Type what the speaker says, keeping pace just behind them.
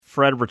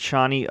Fred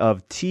Ricciani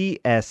of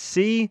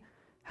TSC.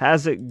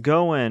 How's it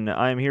going?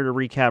 I'm here to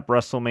recap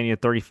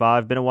WrestleMania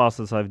 35. Been a while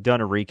since I've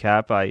done a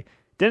recap. I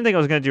didn't think I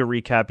was going to do a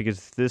recap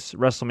because this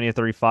WrestleMania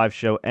 35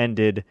 show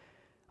ended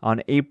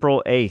on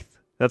April 8th.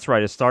 That's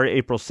right, it started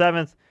April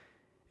 7th,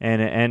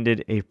 and it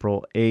ended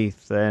April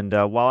 8th. And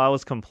while I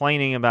was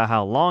complaining about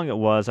how long it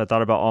was, I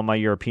thought about all my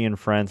European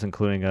friends,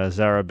 including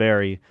Zara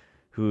Berry,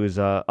 who's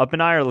up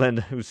in Ireland,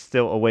 who's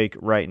still awake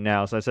right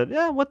now. So I said,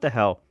 yeah, what the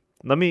hell?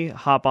 Let me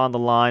hop on the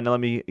line, and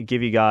let me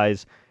give you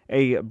guys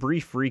a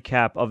brief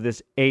recap of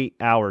this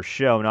 8-hour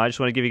show. Now, I just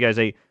want to give you guys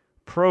a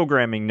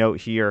programming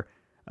note here.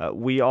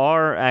 We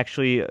are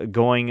actually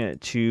going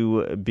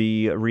to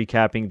be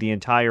recapping the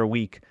entire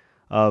week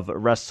of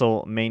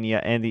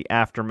WrestleMania and the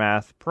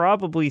aftermath,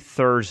 probably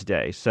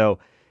Thursday. So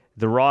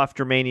the Raw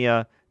after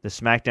Mania, the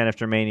SmackDown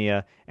after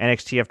Mania,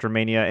 NXT after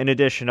Mania, in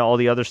addition to all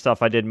the other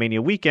stuff I did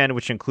Mania weekend,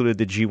 which included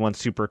the G1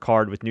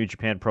 Supercard with New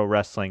Japan Pro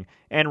Wrestling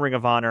and Ring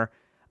of Honor.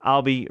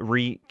 I'll be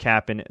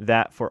recapping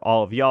that for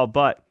all of y'all,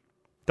 but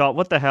thought,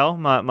 what the hell?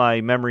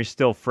 My memory's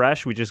still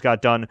fresh. We just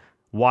got done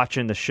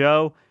watching the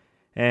show,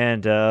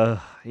 and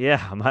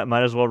yeah,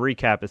 might as well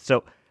recap it.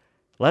 So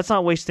let's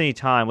not waste any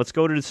time. Let's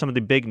go to some of the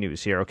big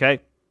news here,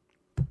 okay?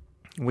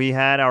 We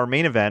had our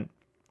main event,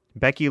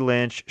 Becky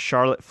Lynch,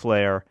 Charlotte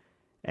Flair,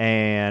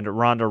 and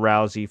Ronda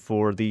Rousey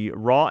for the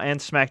Raw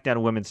and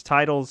SmackDown women's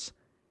titles.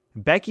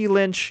 Becky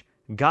Lynch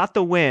got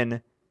the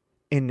win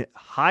in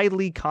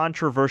highly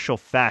controversial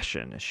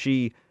fashion.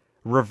 She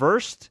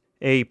reversed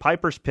a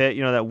Piper's Pit,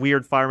 that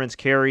weird fireman's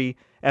carry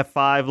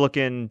F5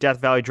 looking Death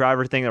Valley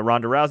driver thing that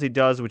Ronda Rousey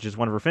does, which is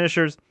one of her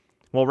finishers.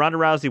 Well, Ronda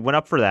Rousey went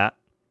up for that,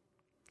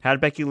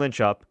 had Becky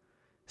Lynch up,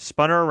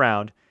 spun her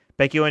around.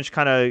 Becky Lynch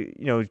kind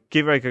of,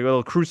 gave her like a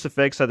little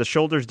crucifix, had the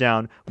shoulders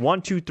down.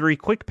 1, 2, 3,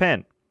 quick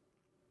pin.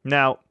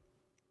 Now,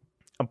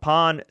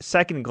 upon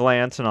second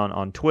glance and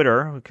on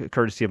Twitter,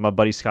 courtesy of my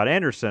buddy Scott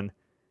Anderson,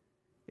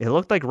 it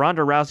looked like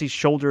Ronda Rousey's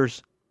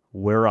shoulders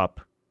were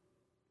up.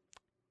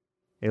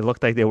 It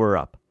looked like they were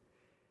up.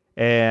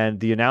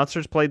 And the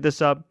announcers played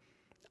this up.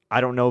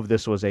 I don't know if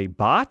this was a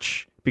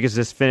botch, because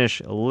this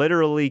finish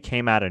literally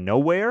came out of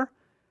nowhere.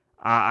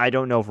 I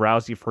don't know if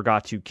Rousey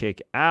forgot to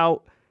kick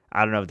out.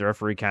 I don't know if the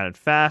referee counted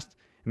fast.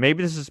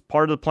 Maybe this is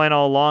part of the plan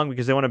all along,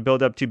 because they want to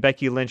build up to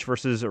Becky Lynch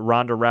versus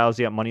Ronda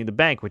Rousey at Money in the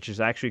Bank, which is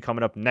actually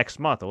coming up next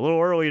month, a little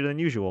earlier than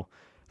usual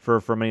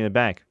for Money in the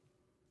Bank.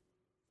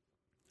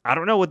 I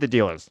don't know what the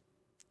deal is,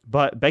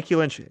 but Becky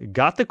Lynch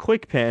got the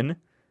quick pin,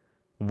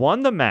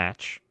 won the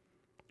match,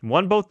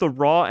 won both the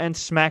Raw and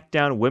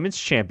SmackDown Women's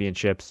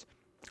Championships,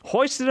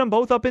 hoisted them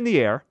both up in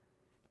the air,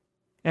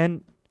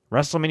 and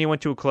WrestleMania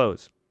went to a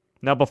close.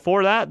 Now,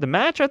 before that, the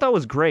match I thought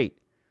was great.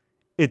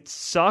 It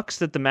sucks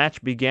that the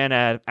match began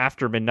at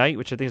after midnight,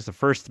 which I think is the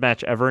first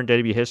match ever in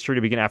WWE history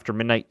to begin after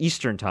midnight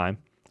Eastern time.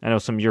 I know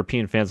some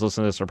European fans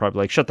listening to this are probably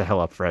like, shut the hell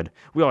up, Fred.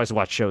 We always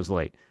watch shows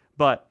late.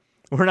 But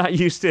we're not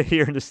used to it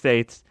here in the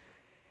States.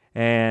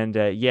 And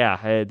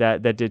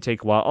that did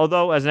take a while.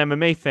 Although, as an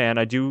MMA fan,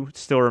 I do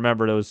still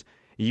remember those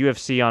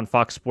UFC on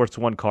Fox Sports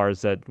 1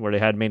 cards where they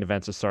had main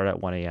events that start at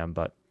 1 a.m.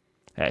 But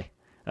hey,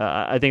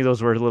 I think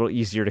those were a little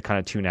easier to kind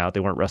of tune out. They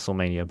weren't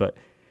WrestleMania. But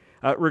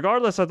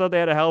regardless, I thought they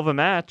had a hell of a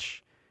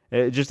match.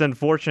 It just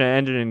unfortunate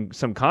ended in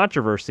some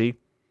controversy.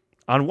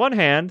 On one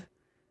hand,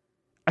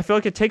 I feel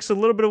like it takes a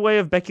little bit away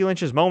of Becky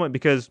Lynch's moment,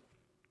 because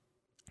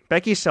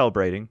Becky's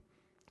celebrating.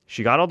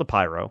 She got all the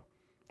pyro.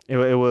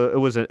 It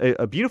was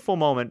a beautiful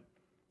moment,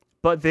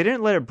 but they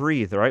didn't let it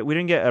breathe, right? We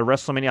didn't get a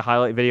WrestleMania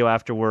highlight video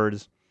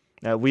afterwards.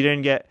 We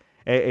didn't get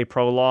a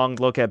prolonged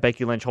look at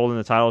Becky Lynch holding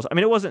the titles. I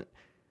mean,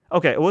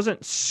 it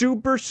wasn't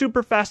super,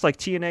 super fast like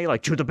TNA,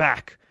 like to the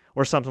back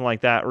or something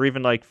like that, or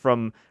even like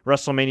from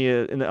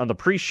WrestleMania on the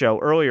pre-show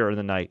earlier in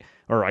the night,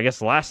 or I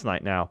guess last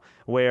night now,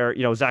 where,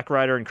 Zack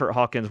Ryder and Kurt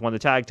Hawkins won the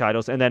tag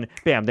titles, and then,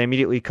 bam, they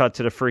immediately cut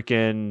to the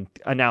freaking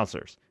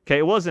announcers. Okay,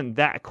 it wasn't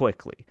that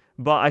quickly,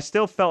 but I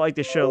still felt like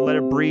they should have let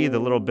it breathe a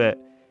little bit,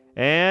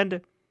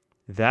 and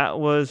that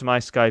was my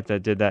Skype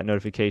that did that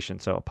notification,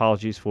 so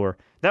apologies for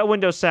that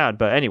Windows sound,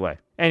 but anyway,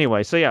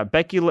 so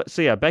Becky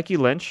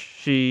Lynch,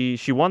 she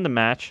won the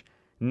match,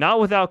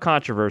 not without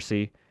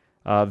controversy,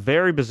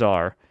 very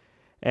bizarre.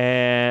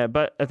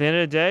 But at the end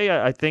of the day,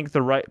 I think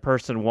the right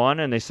person won,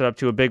 and they set up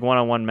to a big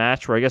one-on-one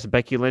match where I guess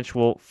Becky Lynch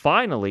will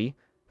finally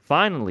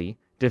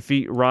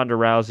defeat Ronda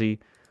Rousey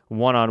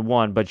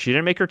one-on-one. But she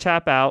didn't make her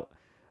tap out.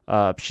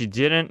 She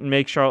didn't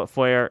make Charlotte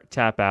Flair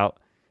tap out.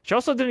 She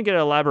also didn't get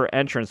an elaborate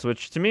entrance,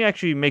 which to me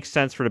actually makes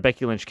sense for the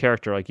Becky Lynch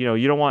character. Like,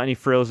 you don't want any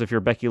frills if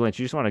you're Becky Lynch.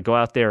 You just want to go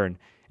out there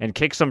and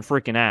kick some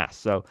freaking ass.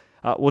 So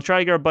we'll try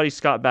to get our buddy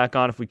Scott back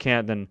on. If we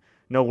can't, then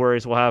no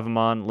worries. We'll have him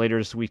on later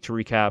this week to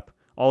recap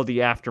all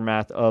the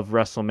aftermath of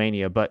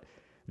WrestleMania. But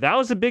that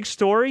was a big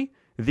story.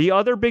 The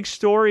other big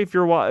story, if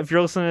you're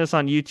listening to this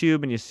on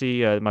YouTube and you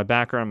see my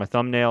background, my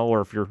thumbnail,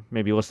 or if you're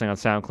maybe listening on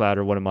SoundCloud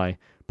or one of my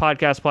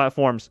podcast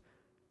platforms,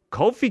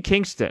 Kofi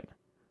Kingston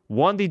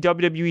won the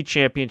WWE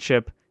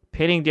Championship,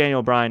 pinning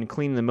Daniel Bryan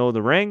clean in the middle of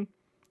the ring.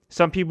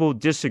 Some people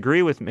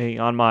disagree with me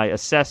on my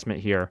assessment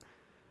here,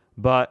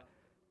 but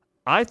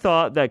I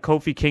thought that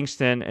Kofi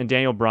Kingston and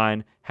Daniel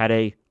Bryan had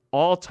a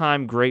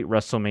all-time great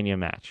WrestleMania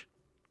match.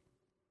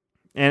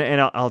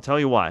 And I'll tell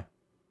you why.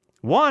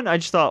 One, I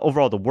just thought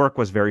overall the work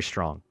was very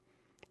strong.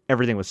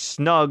 Everything was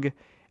snug.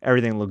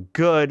 Everything looked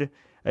good.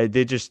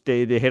 They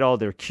hit all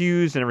their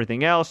cues and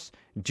everything else,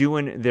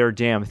 doing their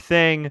damn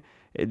thing.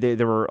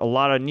 There were a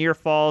lot of near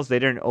falls. They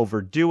didn't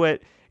overdo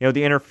it.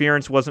 The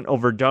interference wasn't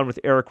overdone with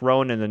Eric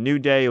Rowan and the New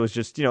Day. It was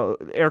just,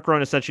 Eric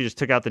Rowan essentially just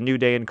took out the New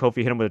Day and Kofi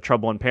hit him with a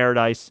Trouble in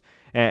Paradise,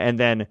 and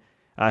then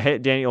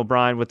hit Daniel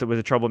Bryan with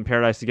the Trouble in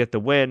Paradise to get the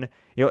win.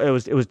 It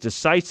was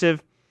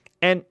decisive,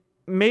 and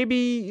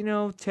maybe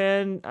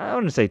 10. I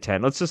want to say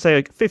 10. Let's just say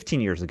like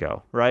 15 years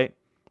ago, right?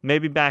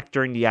 Maybe back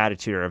during the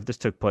Attitude Era, if this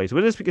took place,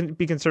 would this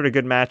be considered a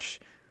good match?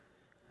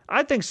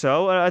 I think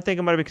so. I think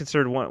it might be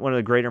considered one of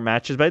the greater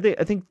matches. But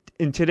I think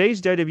in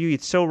today's WWE,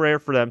 it's so rare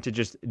for them to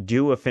just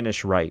do a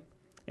finish right.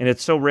 And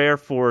it's so rare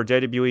for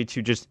WWE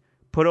to just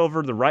put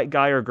over the right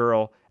guy or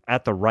girl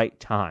at the right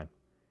time.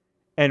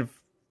 And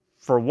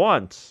for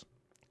once,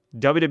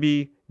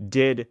 WWE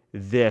did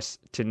this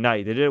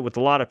tonight. They did it with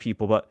a lot of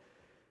people, but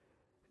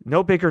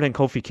no bigger than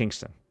Kofi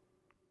Kingston.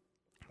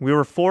 We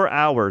were 4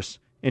 hours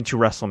into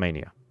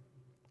WrestleMania.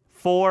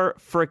 4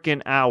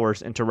 freaking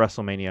hours into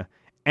WrestleMania.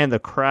 And the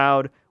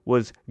crowd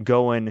was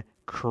going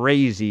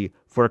crazy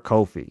for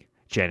Kofi.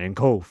 Chanting,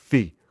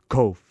 Kofi,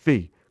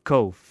 Kofi,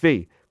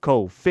 Kofi,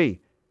 Kofi.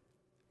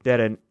 They had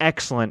an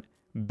excellent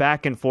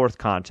back and forth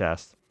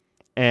contest.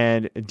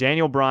 And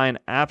Daniel Bryan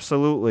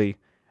absolutely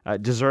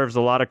deserves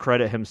a lot of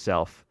credit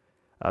himself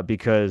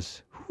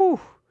because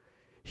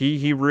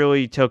he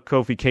really took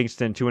Kofi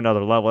Kingston to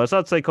another level. That's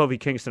not to say Kofi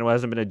Kingston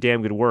hasn't been a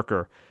damn good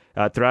worker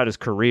throughout his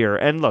career.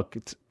 And look,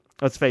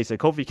 let's face it,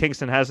 Kofi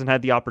Kingston hasn't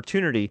had the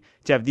opportunity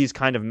to have these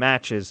kind of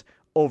matches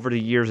over the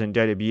years in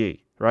WWE,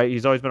 right?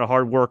 He's always been a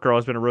hard worker,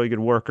 always been a really good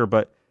worker,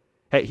 but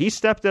hey, he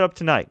stepped it up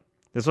tonight.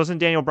 This wasn't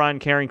Daniel Bryan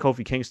carrying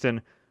Kofi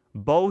Kingston.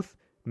 Both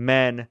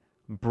men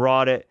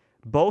brought it.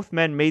 Both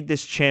men made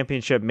this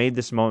championship, made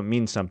this moment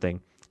mean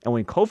something. And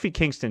when Kofi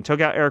Kingston took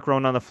out Eric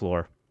Rowan on the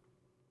floor,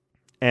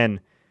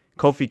 and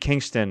Kofi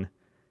Kingston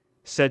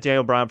set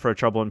Daniel Bryan for a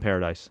Trouble in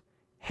Paradise,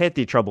 hit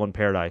the Trouble in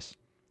Paradise,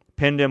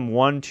 pinned him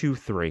 1, 2,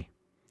 3.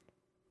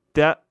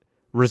 That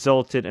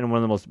resulted in one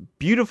of the most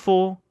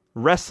beautiful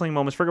wrestling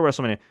moments, forget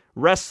WrestleMania,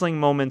 wrestling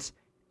moments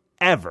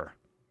ever.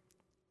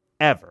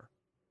 Ever.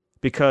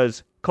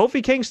 Because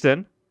Kofi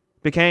Kingston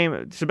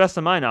became, to the best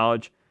of my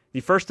knowledge, the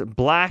first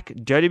black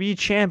WWE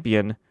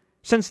champion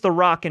since The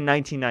Rock in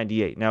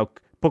 1998. Now,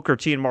 Booker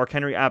T and Mark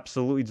Henry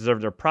absolutely deserve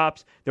their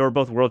props. They were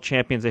both world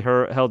champions. They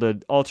held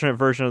an alternate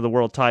version of the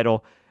world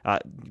title.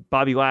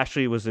 Bobby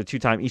Lashley was a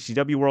 2-time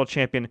ECW world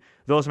champion.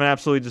 Those men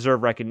absolutely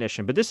deserve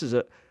recognition. But this is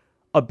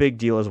a big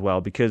deal as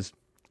well because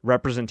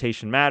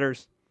representation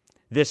matters.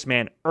 This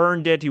man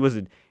earned it. He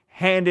wasn't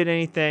handed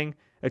anything.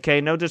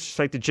 Okay, no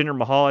disrespect to Jinder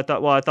Mahal. I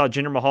thought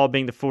Jinder Mahal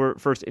being the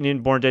first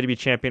Indian-born WWE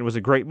champion was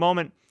a great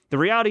moment. The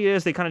reality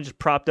is they kind of just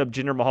propped up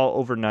Jinder Mahal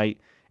overnight,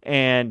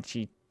 and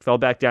he fell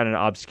back down into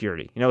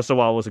obscurity. So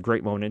while it was a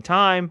great moment in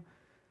time,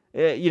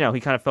 he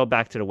kind of fell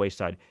back to the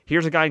wayside.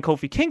 Here's a guy in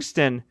Kofi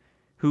Kingston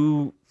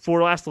who, for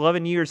the last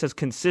 11 years, has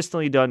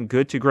consistently done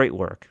good to great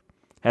work,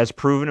 has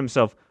proven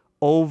himself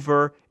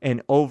over and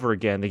over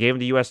again. They gave him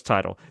the U.S.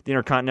 title, the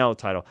Intercontinental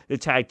title, the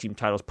tag team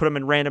titles, put him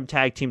in random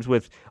tag teams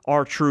with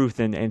R-Truth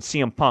and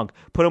CM Punk,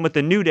 put him with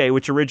the New Day,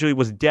 which originally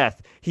was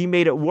Death. He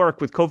made it work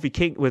with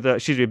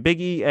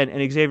Big E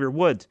and Xavier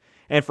Woods.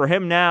 And for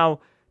him now,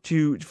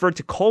 for it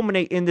to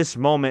culminate in this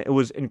moment, it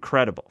was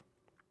incredible.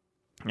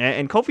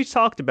 And Kofi's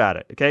talked about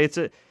it. Okay,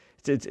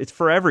 it's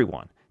for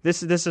everyone.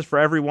 This is for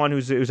everyone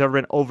who's ever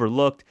been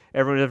overlooked,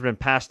 everyone who's ever been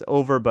passed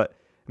over, but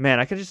man,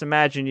 I can just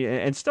imagine,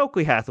 and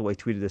Stokely Hathaway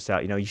tweeted this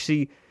out, you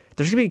see,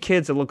 there's going to be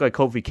kids that look like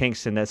Kofi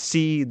Kingston that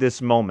see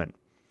this moment,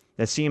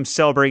 that see him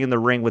celebrating in the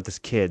ring with his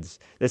kids,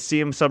 that see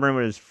him celebrating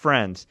with his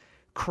friends,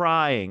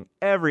 crying,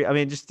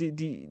 just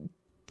the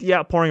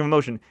outpouring of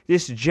emotion.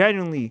 This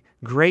genuinely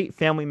great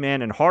family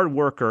man and hard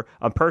worker,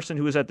 a person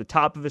who is at the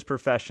top of his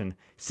profession,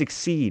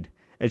 succeed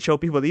and show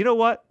people that, you know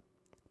what?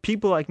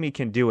 People like me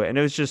can do it. And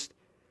it was just,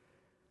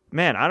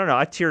 man, I don't know.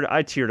 I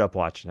teared up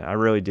watching it. I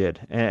really did.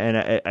 And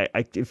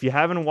I if you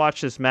haven't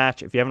watched this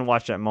match, if you haven't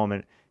watched that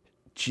moment,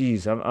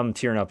 geez, I'm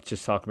tearing up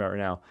just talking about it right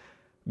now.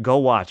 Go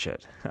watch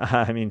it.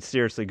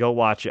 Seriously, go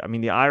watch it.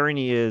 The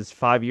irony is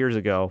 5 years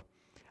ago,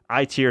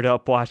 I teared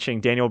up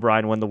watching Daniel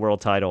Bryan win the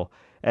world title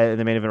at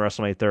the main event of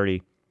WrestleMania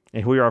 30.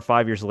 And here we are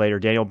 5 years later,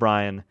 Daniel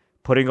Bryan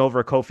putting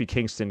over Kofi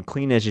Kingston,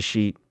 clean as a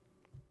sheet,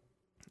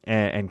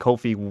 and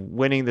Kofi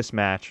winning this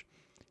match,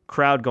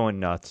 crowd going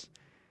nuts.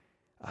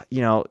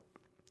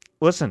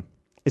 Listen,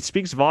 it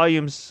speaks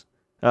volumes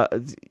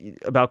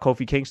about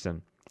Kofi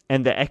Kingston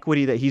and the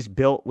equity that he's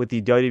built with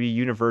the WWE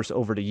Universe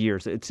over the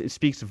years. It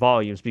speaks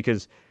volumes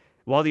because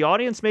while the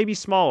audience may be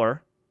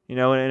smaller,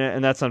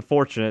 and that's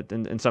unfortunate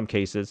in some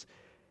cases,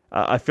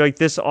 I feel like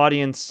this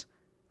audience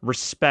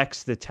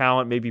respects the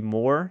talent maybe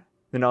more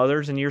than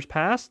others in years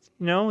past.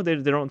 They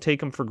don't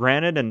take them for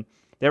granted, and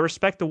they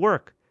respect the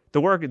work.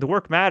 The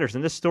work matters,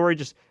 and this story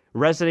just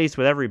resonates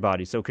with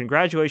everybody. So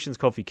congratulations,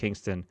 Kofi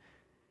Kingston.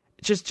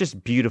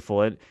 Just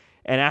beautiful. And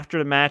after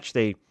the match,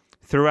 they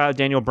threw out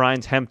Daniel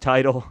Bryan's hemp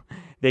title.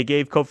 They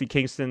gave Kofi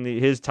Kingston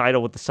his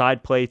title with the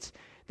side plates.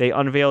 They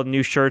unveiled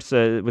new shirts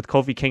with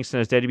Kofi Kingston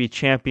as WWE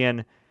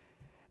champion.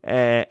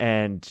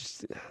 And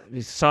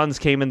his sons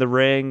came in the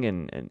ring.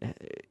 And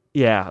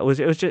yeah, it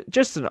was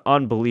just an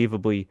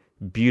unbelievably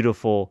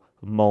beautiful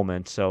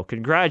moment. So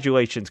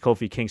congratulations,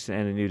 Kofi Kingston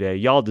and the New Day.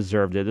 Y'all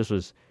deserved it. This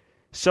was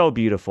so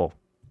beautiful.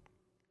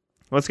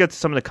 Let's get to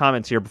some of the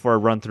comments here before I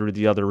run through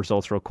the other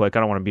results real quick. I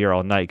don't want to be here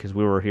all night because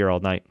we were here all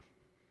night.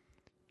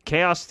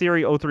 Chaos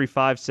Theory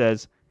 035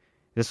 says,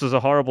 this was a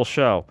horrible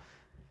show.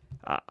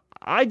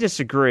 I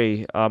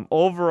disagree.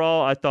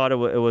 Overall, I thought it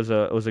was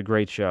a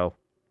great show.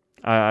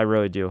 I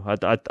really do. I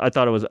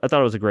thought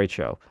it was a great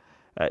show.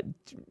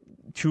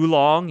 Too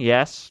long,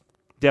 yes.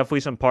 Definitely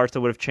some parts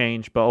that would have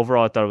changed, but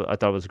overall, I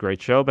thought it was a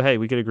great show. But hey,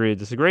 we could agree to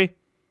disagree.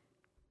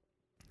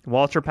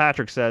 Walter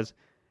Patrick says,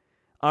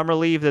 I'm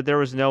relieved that there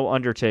was no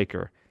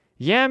Undertaker.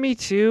 Yeah, me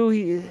too.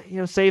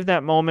 He saved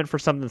that moment for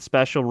something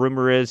special.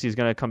 Rumor is he's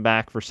going to come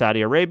back for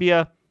Saudi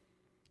Arabia.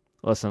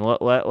 Listen,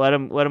 let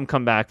him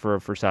come back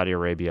for Saudi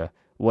Arabia.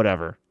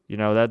 Whatever.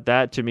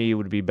 That to me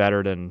would be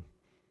better than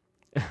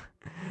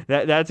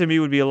that to me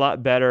would be a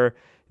lot better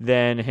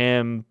than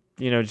him,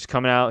 just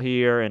coming out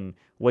here and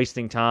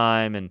wasting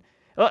time. And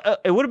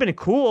it would have been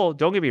cool,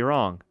 don't get me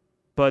wrong,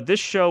 but this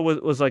show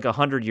was like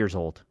 100 years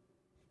old.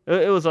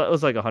 It was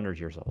like 100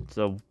 years old.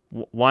 So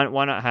why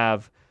not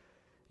have,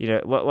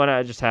 why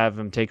not just have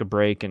him take a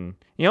break and,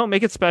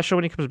 make it special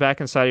when he comes back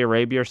in Saudi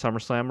Arabia or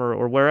SummerSlam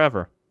or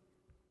wherever.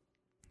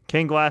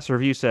 King Glass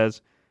Review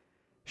says,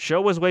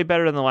 show was way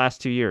better than the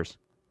last 2 years.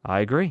 I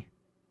agree.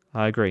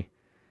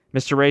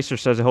 Mr. Racer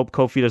says, I hope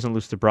Kofi doesn't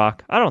lose to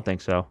Brock. I don't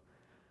think so.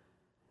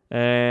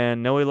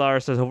 And Noe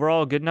Lara says,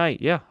 overall, good night.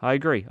 Yeah, I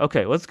agree.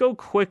 Okay, let's go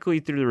quickly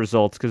through the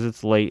results because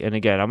it's late. And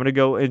again, I'm going to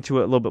go into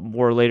it a little bit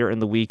more later in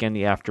the week and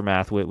the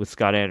aftermath with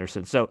Scott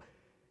Anderson. So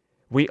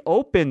we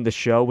opened the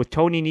show with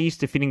Tony Nese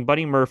defeating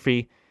Buddy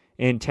Murphy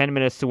in 10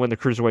 minutes to win the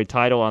Cruiserweight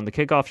title on the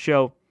kickoff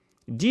show.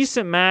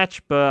 Decent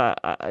match, but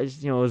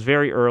it was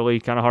very early.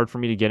 Kind of hard for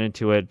me to get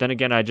into it. Then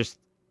again, I just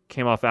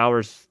came off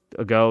hours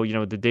ago,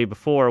 the day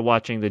before,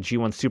 watching the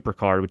G1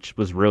 Supercard, which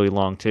was really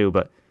long too.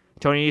 But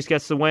Tony Nese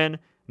gets the win.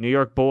 New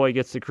York Boy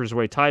gets the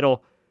Cruiserweight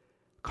title.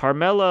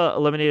 Carmella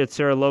eliminated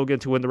Sarah Logan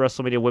to win the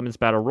WrestleMania Women's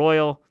Battle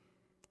Royal.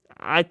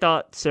 I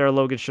thought Sarah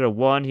Logan should have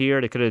won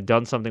here. They could have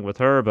done something with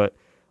her, but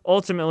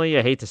ultimately,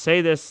 I hate to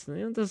say this,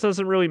 this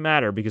doesn't really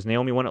matter because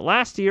Naomi won it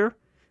last year,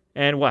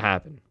 and what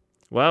happened?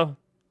 Well,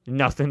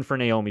 nothing for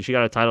Naomi. She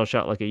got a title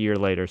shot like a year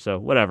later, so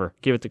whatever.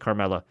 Give it to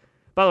Carmella.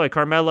 By the way,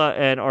 Carmella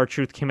and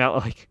R-Truth came out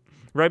like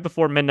right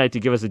before midnight to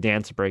give us a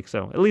dance break,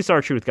 so at least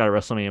R-Truth got a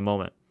WrestleMania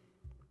moment.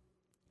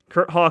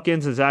 Kurt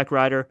Hawkins and Zack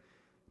Ryder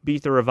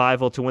beat the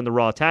Revival to win the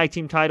Raw Tag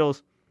Team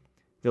titles.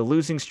 The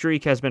losing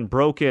streak has been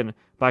broken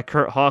by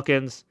Kurt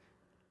Hawkins.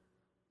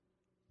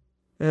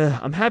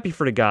 I'm happy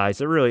for the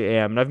guys. I really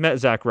am. And I've met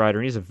Zack Ryder,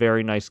 and he's a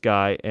very nice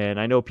guy. And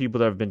I know people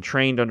that have been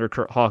trained under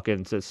Kurt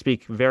Hawkins that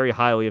speak very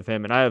highly of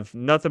him. And I have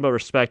nothing but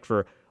respect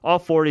for all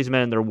four of these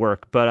men and their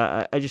work.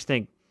 But I just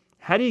think,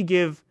 how do you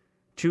give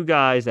two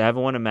guys that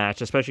haven't won a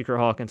match, especially Kurt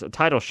Hawkins, a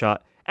title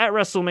shot at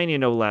WrestleMania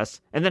no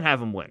less, and then have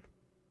them win?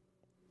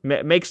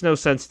 Makes no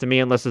sense to me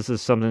unless this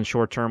is something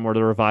short-term where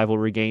the Revival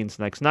regains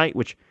next night,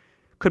 which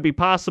could be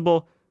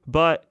possible.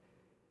 But,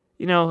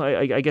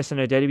 I guess in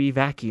a WWE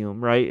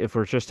vacuum, right? If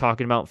we're just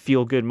talking about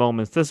feel-good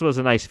moments, this was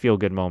a nice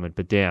feel-good moment.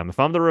 But damn, if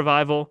I'm the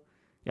Revival,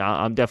 yeah,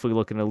 I'm definitely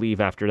looking to leave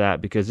after that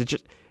because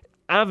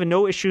I have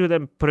no issue with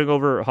them putting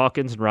over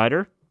Hawkins and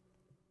Ryder.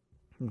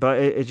 But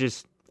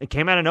it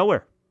came out of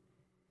nowhere.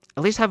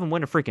 At least have them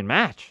win a freaking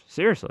match.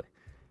 Seriously.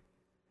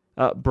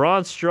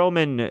 Braun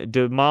Strowman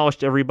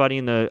demolished everybody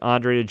in the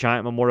Andre the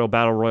Giant Memorial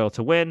Battle Royal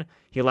to win.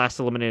 He last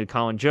eliminated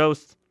Colin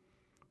Jost.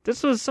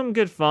 This was some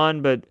good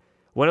fun, but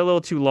went a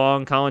little too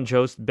long. Colin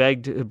Jost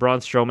begged Braun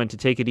Strowman to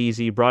take it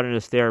easy, brought in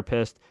his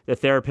therapist. The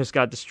therapist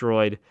got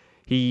destroyed.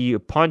 He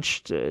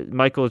punched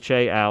Michael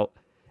Che out,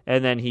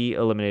 and then he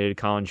eliminated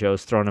Colin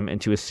Jost, throwing him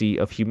into a sea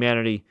of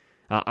humanity.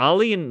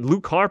 Ali and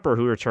Luke Harper,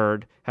 who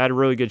returned, had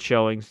really good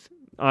showings.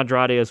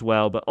 Andrade as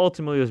well, but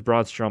ultimately it was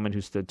Braun Strowman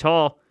who stood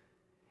tall.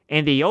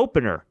 And the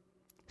opener,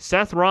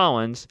 Seth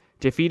Rollins,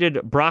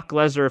 defeated Brock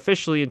Lesnar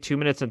officially in 2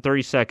 minutes and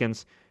 30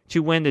 seconds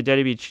to win the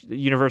WWE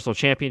Universal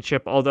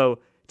Championship, although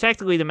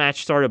technically the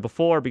match started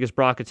before because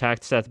Brock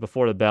attacked Seth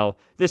before the bell.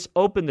 This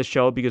opened the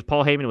show because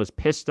Paul Heyman was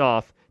pissed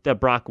off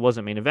that Brock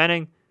wasn't main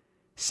eventing.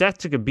 Seth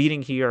took a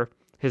beating here.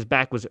 His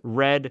back was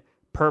red,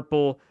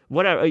 purple,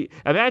 whatever.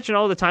 Imagine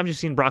all the times you've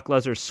seen Brock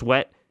Lesnar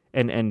sweat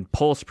and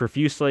pulse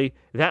profusely.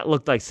 That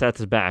looked like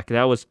Seth's back.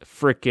 That was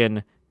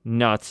freaking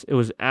nuts. It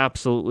was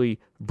absolutely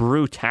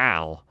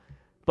brutal.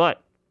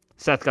 But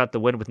Seth got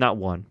the win with not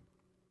one,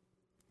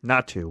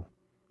 not two,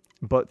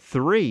 but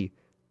three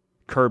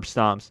curb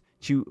stomps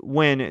to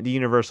win the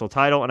Universal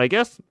title. And I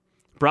guess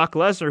Brock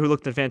Lesnar, who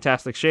looked in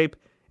fantastic shape,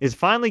 is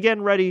finally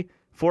getting ready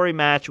for a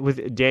match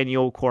with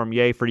Daniel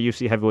Cormier for the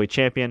UFC Heavyweight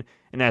Champion.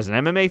 And as an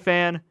MMA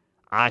fan,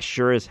 I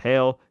sure as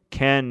hell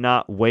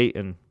cannot wait,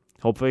 and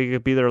hopefully you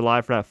could be there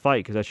live for that fight,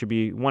 because that should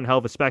be one hell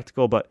of a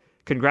spectacle. But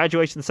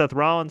congratulations, Seth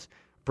Rollins.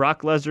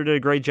 Brock Lesnar did a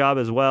great job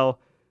as well.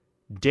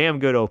 Damn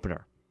good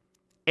opener.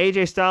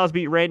 AJ Styles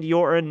beat Randy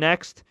Orton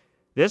next.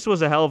 This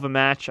was a hell of a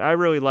match. I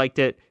really liked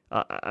it.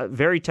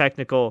 Very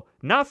technical.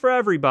 Not for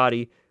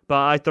everybody, but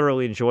I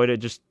thoroughly enjoyed it.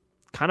 Just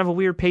kind of a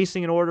weird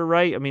pacing and order,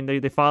 right? I mean,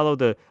 they followed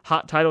the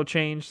hot title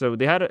change, so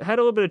they had a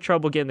little bit of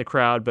trouble getting the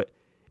crowd, but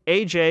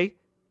AJ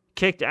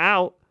kicked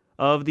out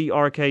of the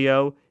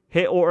RKO,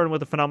 hit Orton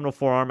with a phenomenal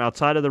forearm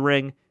outside of the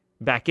ring,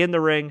 back in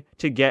the ring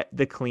to get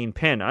the clean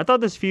pin. I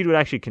thought this feud would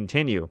actually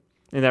continue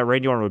and that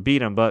Randy Orton would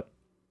beat him, but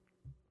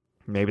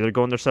maybe they're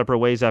going their separate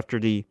ways after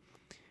the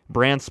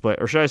brand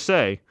split, or should I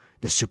say,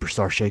 the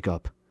superstar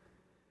shakeup.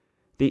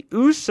 The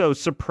Usos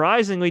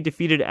surprisingly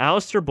defeated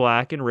Aleister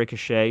Black and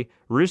Ricochet,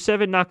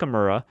 Rusev and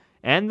Nakamura,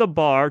 and The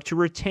Bar to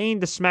retain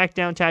the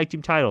SmackDown Tag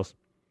Team titles.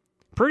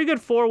 Pretty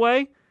good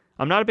four-way.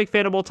 I'm not a big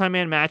fan of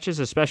multi-man matches,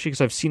 especially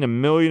because I've seen a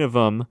million of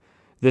them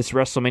this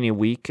WrestleMania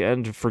week,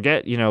 and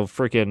forget,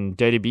 freaking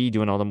WWE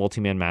doing all the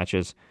multi-man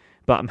matches.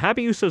 But I'm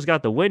happy Usos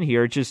got the win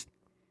here. Just,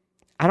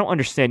 I don't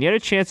understand. You had a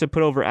chance to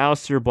put over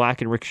Aleister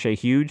Black and Ricochet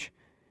huge,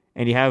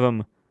 and you have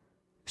them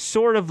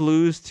sort of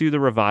lose to the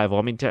Revival.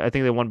 I mean, I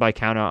think they won by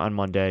countout on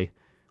Monday,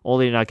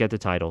 only to not get the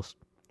titles.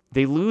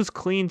 They lose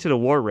clean to the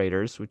War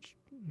Raiders, which,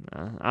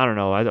 I don't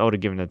know, I would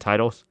have given the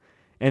titles.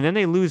 And then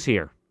they lose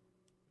here.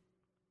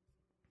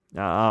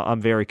 I'm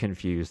very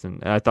confused,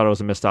 and I thought it was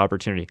a missed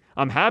opportunity.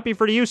 I'm happy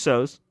for the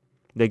Usos.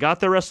 They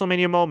got their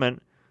WrestleMania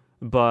moment,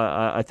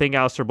 but I think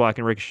Aleister Black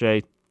and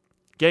Ricochet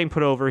getting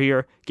put over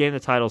here, getting the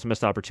titles,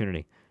 missed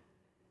opportunity.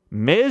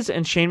 Miz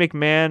and Shane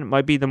McMahon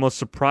might be the most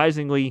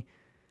surprisingly,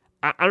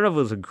 I don't know if it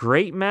was a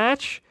great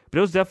match, but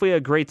it was definitely a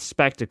great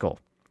spectacle.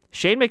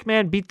 Shane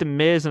McMahon beat The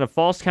Miz in a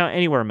Falls Count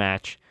Anywhere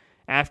match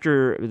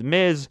after The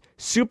Miz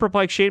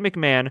superplexed Shane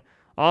McMahon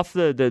off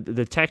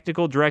the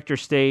technical director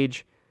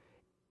stage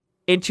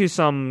into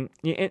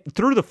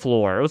through the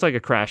floor. It was like a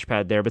crash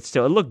pad there, but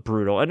still, it looked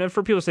brutal. And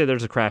for people to say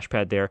there's a crash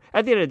pad there,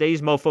 at the end of the day,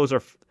 these mofos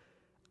are,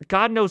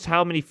 God knows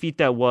how many feet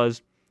that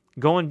was,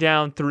 going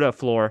down through that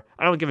floor.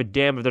 I don't give a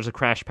damn if there's a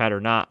crash pad or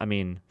not. I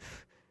mean,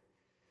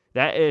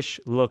 that ish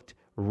looked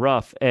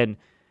rough. And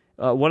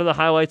one of the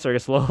highlights, or I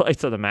guess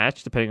lowlights of the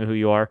match, depending on who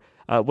you are,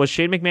 was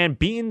Shane McMahon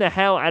beating the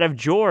hell out of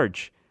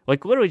George.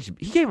 Like, literally,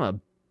 he gave him a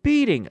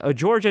beating.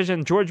 George, as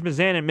in George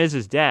Mazan and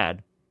Miz's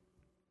dad.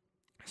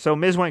 So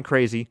Miz went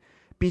crazy,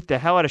 beat the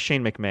hell out of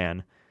Shane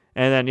McMahon.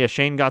 And then,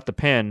 Shane got the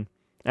pin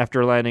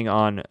after landing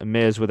on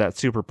Miz with that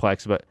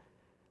superplex. But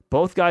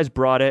both guys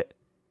brought it.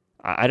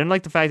 I didn't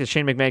like the fact that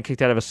Shane McMahon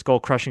kicked out of a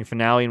skull-crushing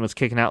finale and was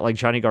kicking out like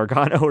Johnny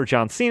Gargano or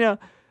John Cena.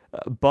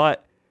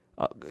 But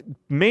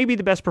maybe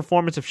the best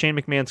performance of Shane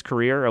McMahon's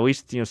career, at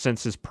least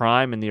since his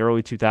prime in the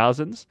early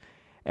 2000s,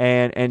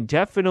 and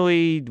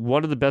definitely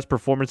one of the best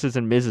performances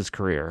in Miz's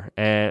career.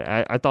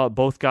 And I thought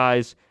both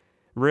guys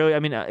really, I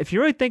mean, if you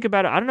really think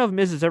about it, I don't know if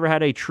Miz has ever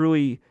had a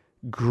truly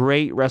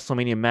great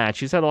WrestleMania match.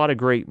 He's had a lot of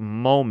great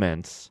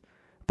moments,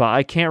 but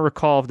I can't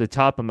recall off the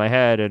top of my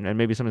head, and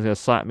maybe someone's going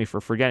to slap me for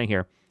forgetting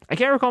here. I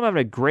can't recall him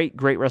having a great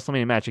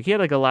WrestleMania match. Like, he had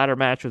like a ladder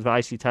match with the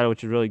IC title,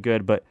 which is really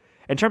good, but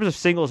in terms of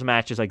singles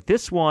matches, like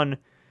this one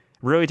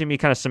really, to me,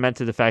 kind of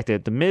cemented the fact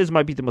that The Miz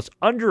might be the most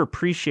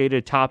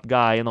underappreciated top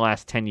guy in the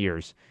last 10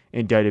 years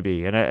in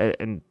WWE.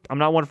 And I'm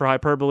not one for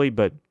hyperbole,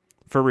 but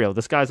for real,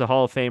 this guy's a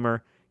Hall of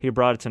Famer. He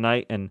brought it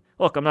tonight. And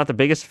look, I'm not the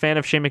biggest fan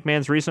of Shane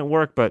McMahon's recent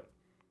work, but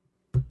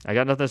I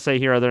got nothing to say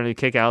here other than the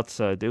kickouts.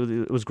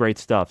 It was great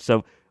stuff.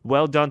 So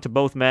well done to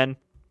both men.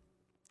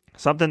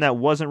 Something that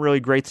wasn't really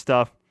great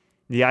stuff.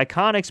 The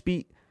Iconics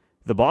beat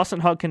the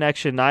Boston Hug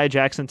Connection, Nia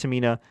Jackson,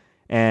 Tamina,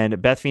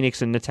 and Beth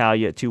Phoenix and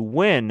Natalya to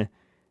win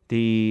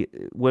the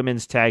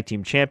Women's Tag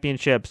Team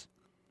Championships.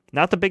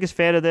 Not the biggest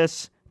fan of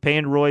this.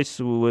 Peyton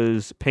Royce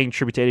was paying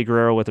tribute to Eddie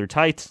Guerrero with her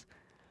tights.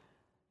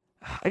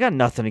 I got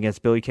nothing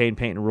against Billie Kay and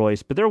Peyton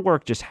Royce, but their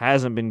work just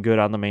hasn't been good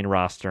on the main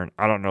roster. And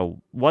I don't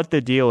know what the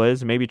deal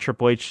is. Maybe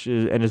Triple H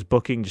and his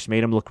booking just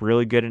made them look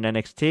really good in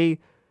NXT,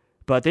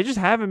 but they just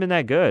haven't been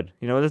that good.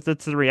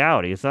 That's the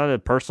reality. It's not a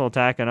personal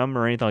attack on them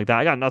or anything like that.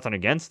 I got nothing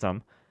against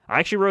them. I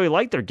actually really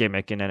like their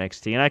gimmick in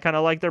NXT, and I kind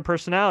of like their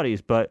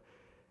personalities, but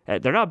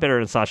they're not better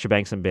than Sasha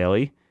Banks and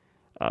Bayley.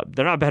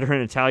 They're not better than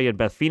Natalya and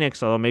Beth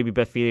Phoenix, although maybe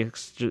Beth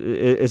Phoenix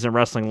isn't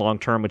wrestling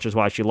long-term, which is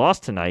why she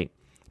lost tonight.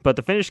 But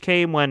the finish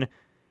came when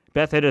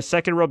Beth hit a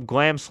second rope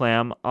glam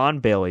slam on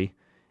Bayley,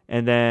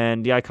 and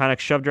then the Iconics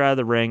shoved her out of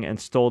the ring and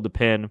stole the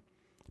pin.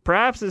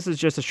 Perhaps this is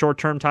just a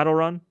short-term title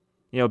run.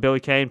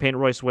 Billie Kay and Peyton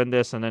Royce win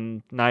this, and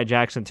then Nia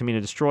Jackson and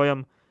Tamina destroy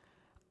them.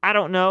 I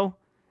don't know.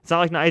 It's not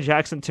like Nia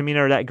Jackson and Tamina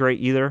are that great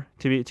either,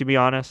 to be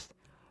honest.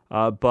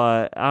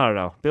 But I don't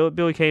know.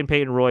 Billie Kay and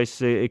Peyton Royce,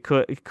 it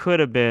could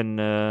have been.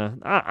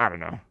 I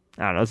don't know.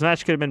 This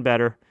match could have been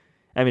better.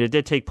 I mean, it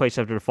did take place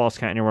after the Falls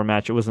Count Anywhere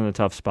match. It was in a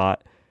tough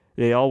spot.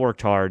 They all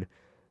worked hard.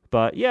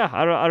 But yeah,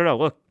 I don't know.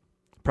 Look,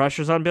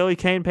 pressure's on Billie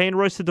Kay and Peyton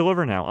Royce to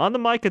deliver now. On the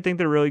mic, I think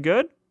they're really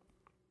good.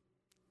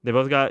 They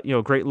both got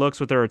great looks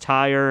with their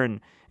attire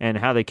and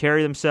how they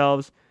carry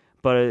themselves.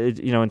 but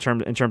in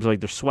terms of like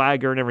their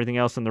swagger and everything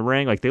else in the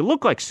ring, like they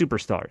look like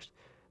superstars.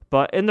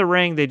 But in the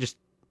ring, they just,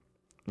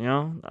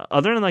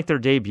 other than like their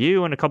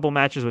debut and a couple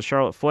matches with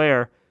Charlotte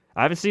Flair,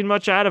 I haven't seen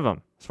much out of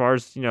them as far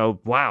as,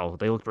 wow,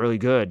 they look really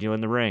good,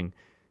 in the ring.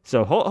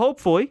 So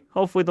hopefully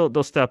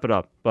they'll step it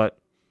up. But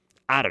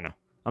I don't know.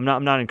 I'm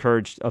not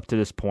encouraged up to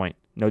this point.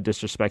 No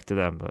disrespect to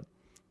them, but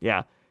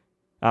yeah.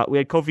 We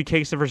had Kofi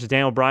Kingston versus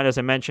Daniel Bryan, as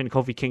I mentioned.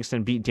 Kofi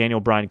Kingston beat Daniel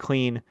Bryan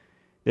clean.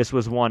 This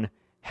was one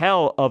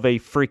hell of a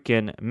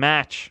freaking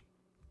match.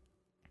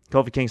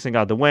 Kofi Kingston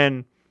got the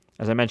win.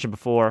 As I mentioned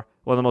before,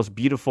 one of the most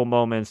beautiful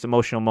moments,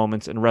 emotional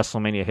moments in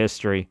WrestleMania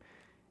history.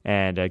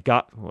 And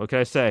what can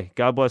I say?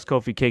 God bless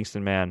Kofi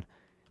Kingston, man.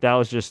 That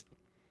was just,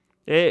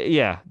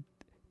 that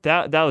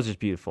was just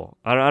beautiful.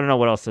 I don't know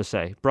what else to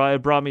say. It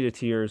brought me to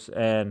tears,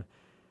 and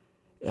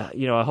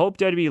I hope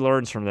WWE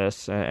learns from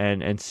this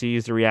and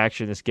sees the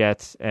reaction this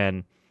gets.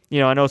 And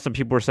I know some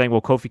people were saying,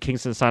 well, Kofi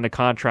Kingston signed a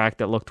contract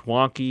that looked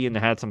wonky and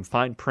had some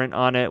fine print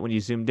on it when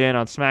you zoomed in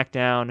on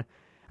SmackDown.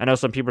 I know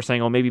some people are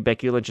saying, oh, maybe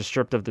Becky Lynch is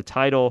stripped of the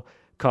title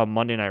come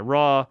Monday Night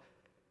Raw.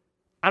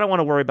 I don't want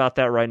to worry about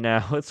that right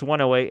now. It's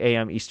 1:08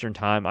 a.m. Eastern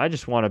Time. I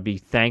just want to be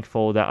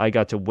thankful that I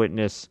got to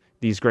witness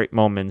these great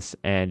moments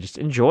and just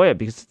enjoy it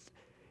because,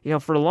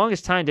 for the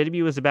longest time,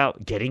 WWE was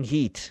about getting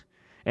heat.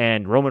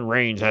 And Roman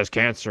Reigns has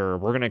cancer.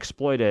 We're going to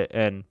exploit it.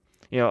 And,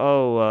 Ric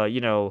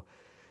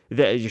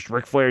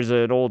Flair's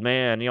an old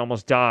man. He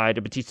almost died.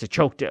 And Batista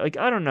choked it. Like,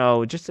 I don't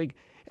know. Just a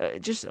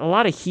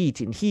lot of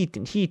heat. And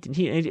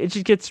it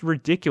just gets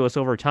ridiculous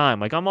over time.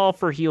 Like, I'm all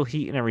for heel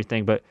heat and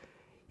everything, but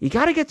you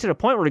got to get to the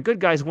point where the good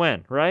guys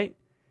win, right?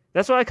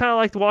 That's why I kind of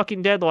liked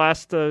Walking Dead the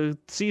last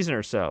season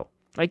or so.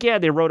 Like, yeah,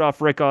 they wrote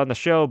off Rick on the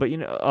show, but you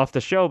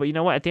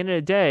know what? At the end of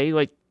the day,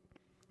 like,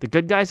 the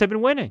good guys have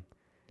been winning.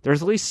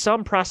 There's at least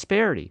some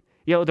prosperity.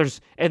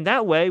 And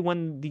that way,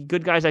 when the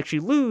good guys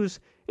actually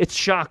lose, it's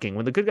shocking.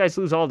 When the good guys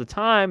lose all the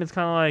time, it's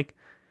kind of like,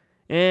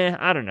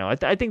 I don't know.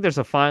 I think there's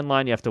a fine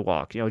line you have to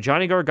walk.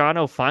 Johnny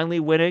Gargano finally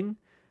winning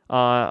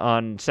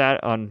on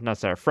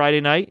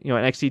Friday night,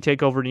 NXT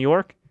TakeOver New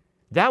York.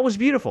 That was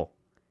beautiful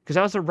because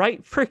that was the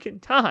right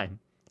freaking time.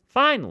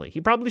 Finally.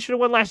 He probably should have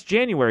won last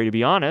January, to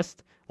be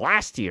honest.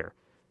 Last year.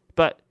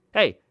 But,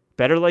 hey,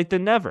 better late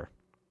than never.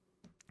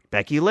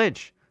 Becky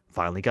Lynch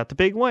finally got the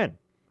big win.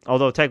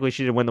 Although, technically,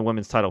 she didn't win the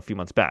women's title a few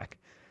months back.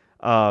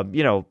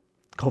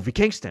 Kofi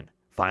Kingston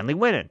finally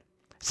winning.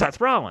 Seth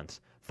Rollins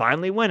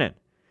finally winning.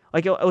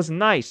 Like, it was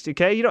nice,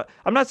 okay?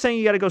 I'm not saying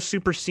you got to go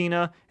Super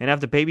Cena and have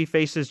the baby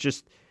faces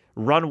just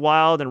run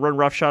wild and run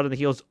roughshod in the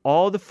heels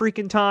all the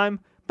freaking time.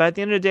 But at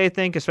the end of the day, I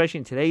think, especially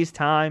in today's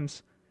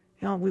times,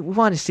 we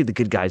want to see the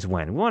good guys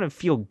win. We want to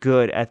feel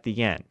good at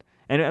the end.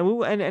 And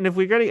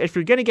if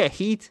you're gonna get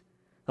heat,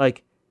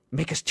 like,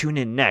 make us tune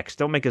in next.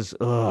 Don't make us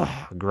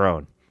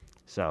groan.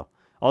 So,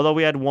 although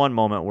we had one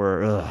moment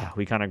where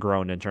we kind of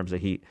groaned in terms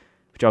of heat,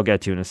 which I'll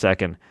get to in a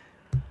second.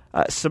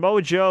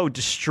 Samoa Joe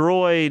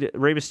destroyed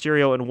Rey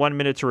Mysterio in 1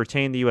 minute to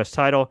retain the U.S.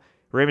 title.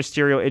 Rey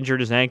Mysterio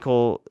injured his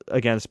ankle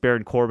against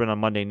Baron Corbin on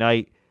Monday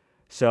night,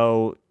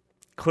 so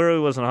clearly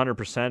wasn't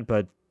 100%,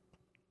 but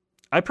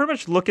I pretty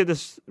much look at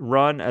this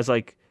run as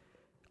like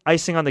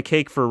icing on the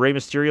cake for Rey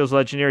Mysterio's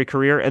legendary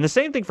career, and the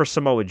same thing for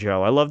Samoa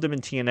Joe. I loved him in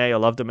TNA. I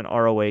loved him in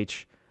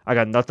ROH. I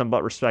got nothing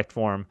but respect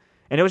for him.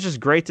 And it was just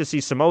great to see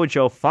Samoa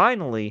Joe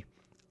finally,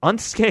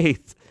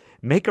 unscathed,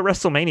 make a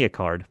WrestleMania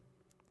card.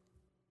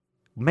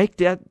 Make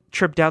that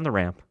trip down the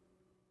ramp.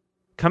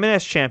 Come in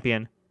as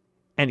champion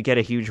and get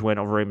a huge win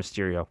over Rey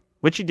Mysterio,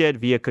 which he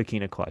did via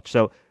Coquina Clutch.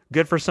 So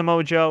good for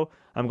Samoa Joe.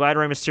 I'm glad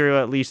Rey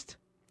Mysterio at least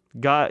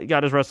got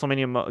his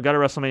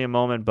WrestleMania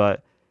moment,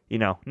 but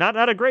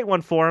not a great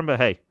one for him. But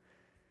hey,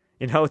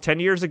 10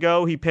 years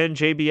ago he pinned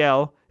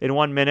JBL in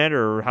 1 minute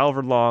or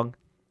however long,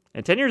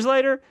 and 10 years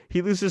later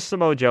he loses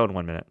Samoa Joe in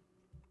 1 minute.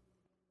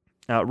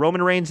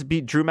 Roman Reigns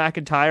beat Drew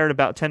McIntyre in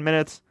about 10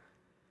 minutes.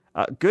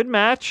 Good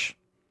match.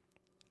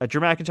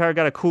 Drew McIntyre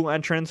got a cool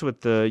entrance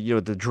with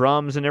the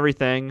drums and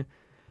everything.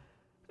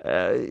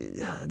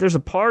 There's a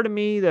part of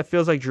me that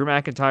feels like Drew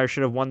McIntyre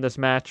should have won this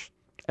match.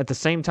 At the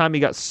same time, he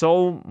got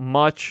so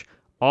much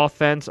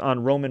offense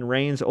on Roman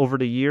Reigns over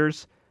the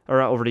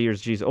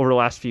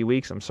last few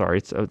weeks. I'm sorry,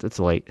 it's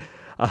late.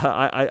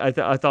 I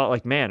thought,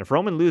 like, man, if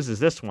Roman loses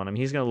this one,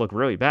 he's going to look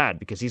really bad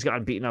because he's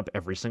gotten beaten up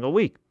every single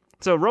week.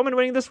 So Roman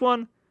winning this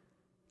one,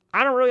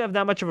 I don't really have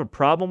that much of a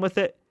problem with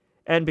it.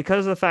 And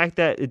because of the fact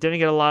that it didn't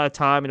get a lot of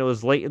time and it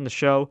was late in the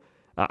show,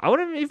 I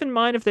wouldn't even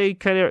mind if they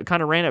kind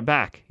of ran it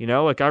back.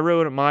 Like, I really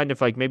wouldn't mind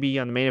if, like, maybe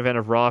on the main event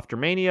of Raw after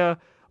Mania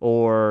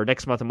or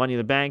next month of Money in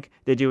the Bank,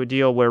 they do a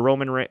deal where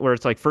where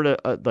it's like for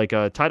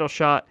a title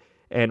shot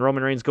and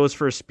Roman Reigns goes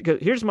for because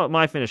here's what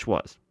my finish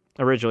was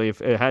originally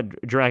if it had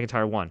Drew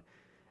McIntyre won.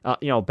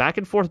 Back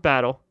and forth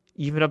battle,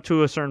 even up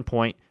to a certain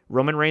point.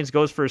 Roman Reigns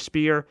goes for a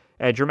spear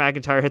and Drew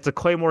McIntyre hits a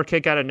Claymore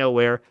kick out of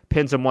nowhere,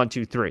 pins him 1,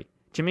 2, 3.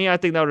 To me, I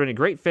think that would have been a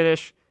great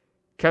finish.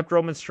 Kept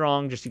Roman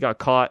strong, just he got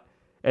caught.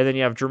 And then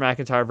you have Drew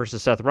McIntyre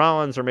versus Seth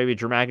Rollins, or maybe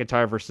Drew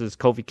McIntyre versus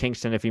Kofi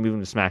Kingston if you move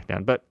him to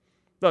SmackDown. But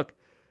look,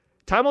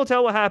 time will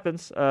tell what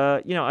happens.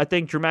 I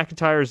think Drew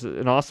McIntyre is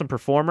an awesome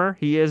performer.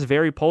 He is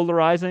very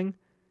polarizing.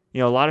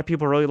 A lot of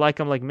people really like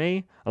him like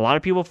me. A lot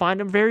of people find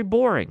him very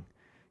boring.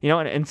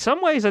 And in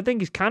some ways, I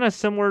think he's kind of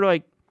similar to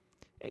like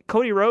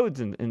Cody Rhodes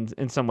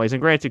in some ways.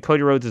 And granted,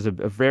 Cody Rhodes is a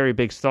very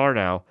big star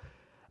now.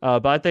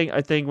 But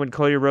I think when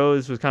Cody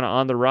Rhodes was kind of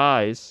on the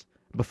rise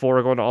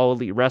before going to All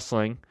Elite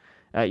Wrestling,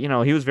 he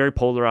was very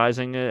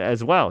polarizing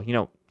as well.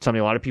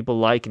 Something a lot of people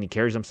like, and he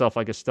carries himself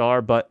like a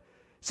star. But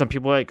some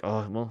people are like,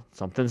 oh, well,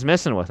 something's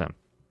missing with him.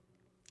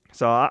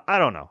 So I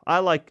don't know. I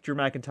like Drew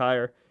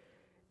McIntyre.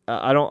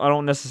 I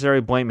don't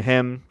necessarily blame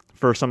him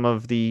for some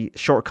of the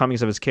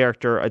shortcomings of his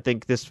character. I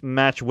think this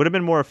match would have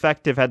been more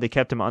effective had they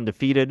kept him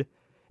undefeated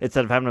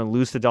instead of having to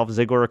lose to Dolph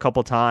Ziggler a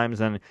couple times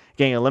and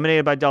getting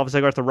eliminated by Dolph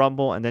Ziggler at the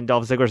Rumble, and then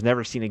Dolph Ziggler's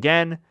never seen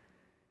again.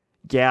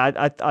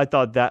 Yeah, I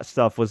thought that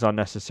stuff was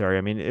unnecessary.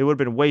 I mean, it would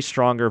have been way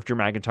stronger if Drew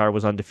McIntyre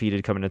was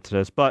undefeated coming into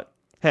this. But,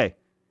 hey,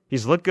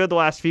 he's looked good the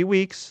last few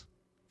weeks.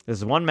 This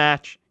is one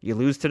match. You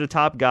lose to the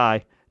top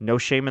guy. No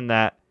shame in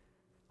that.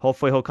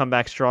 Hopefully he'll come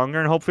back stronger,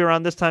 and hopefully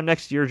around this time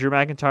next year, Drew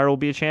McIntyre will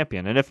be a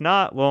champion. And if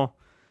not, well,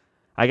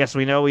 I guess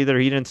we know either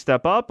he didn't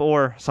step up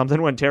or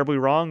something went terribly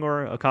wrong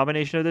or a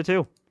combination of the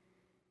two.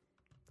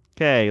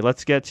 Okay,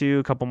 let's get to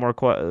a couple more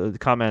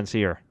comments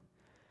here.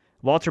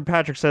 Walter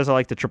Patrick says, I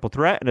like the triple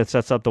threat, and it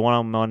sets up the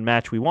one-on-one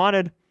match we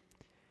wanted.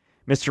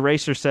 Mr.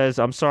 Racer says,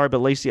 I'm sorry,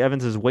 but Lacey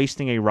Evans is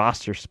wasting a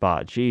roster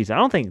spot. Jeez, I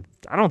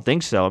don't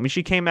think so. I mean,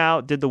 she came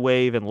out, did the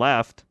wave, and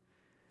left.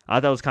 I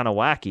thought it was kind of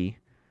wacky.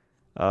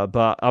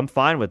 But I'm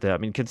fine with it. I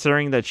mean,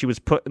 considering that she was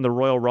put in the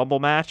Royal Rumble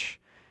match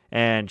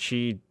and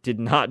she did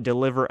not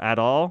deliver at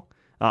all,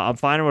 I'm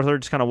fine with her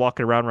just kind of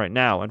walking around right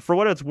now. And for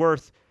what it's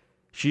worth,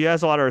 she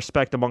has a lot of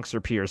respect amongst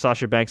her peers.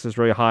 Sasha Banks is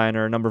really high on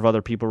her. A number of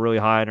other people really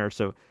high on her.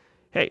 So,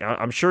 hey,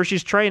 I'm sure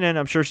she's training.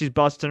 I'm sure she's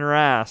busting her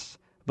ass.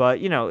 But,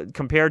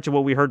 compared to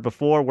what we heard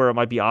before where it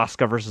might be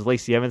Asuka versus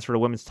Lacey Evans for the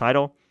women's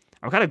title,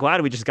 I'm kind of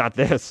glad we just got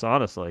this,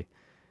 honestly.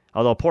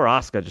 Although poor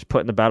Asuka just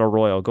put in the Battle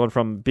Royal, going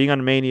from being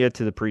on Mania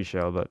to the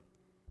pre-show, but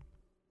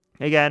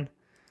again,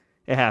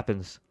 it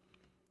happens.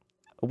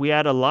 We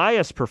had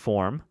Elias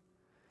perform.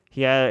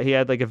 He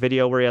had like a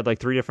video where he had like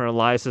 3 different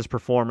Eliases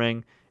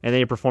performing, and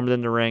then he performed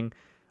in the ring,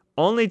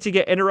 only to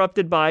get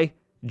interrupted by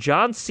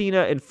John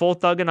Cena in full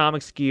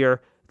Thuganomics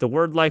gear, the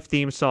Word Life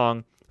theme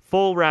song,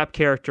 full rap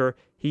character.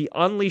 He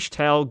unleashed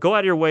hell. Go out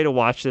of your way to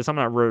watch this. I'm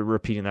not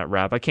repeating that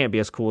rap. I can't be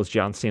as cool as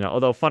John Cena.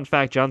 Although, fun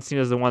fact, John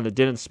Cena is the one that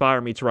did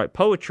inspire me to write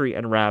poetry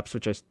and raps,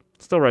 which I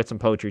still write some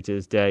poetry to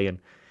this day, and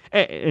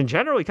in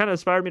general, he kind of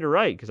inspired me to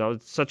write because I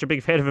was such a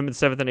big fan of him in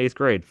 7th and 8th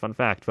grade. Fun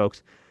fact,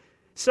 folks.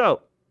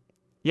 So,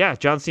 yeah,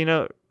 John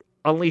Cena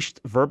unleashed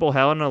verbal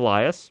hell on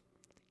Elias.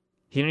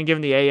 He didn't give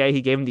him the AA,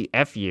 he gave him the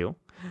FU,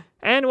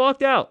 and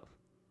walked out.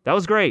 That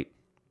was great.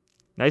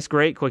 Nice,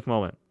 great, quick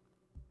moment.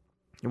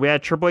 We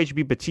had Triple H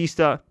beat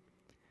Batista.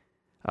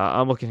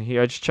 I'm looking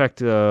here. I just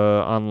checked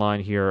online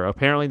here.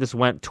 Apparently, this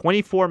went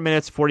 24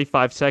 minutes,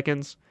 45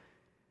 seconds.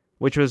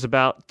 Which was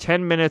about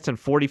 10 minutes and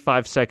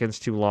 45 seconds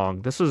too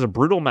long. This was a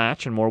brutal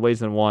match in more ways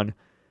than one.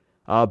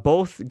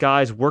 Both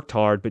guys worked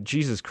hard, but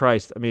Jesus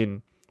Christ. I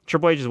mean,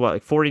 Triple H is what,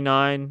 like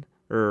 49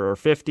 or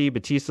 50?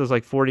 Batista's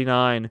like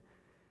 49.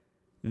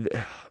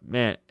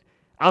 Man,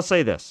 I'll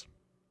say this.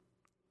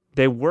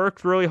 They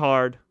worked really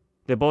hard.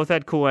 They both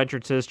had cool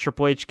entrances.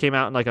 Triple H came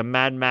out in like a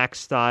Mad Max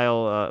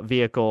style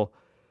vehicle.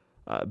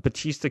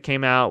 Batista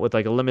came out with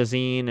like a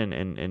limousine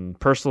and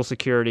personal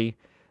security.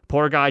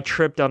 Poor guy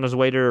tripped on his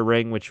way to the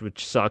ring, which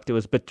sucked. It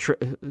was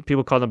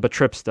people called him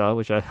Batripsta,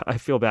 which I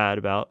feel bad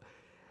about.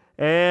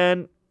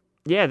 And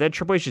yeah, then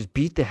Triple H just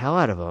beat the hell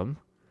out of him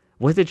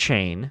with a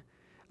chain,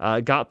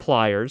 got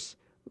pliers,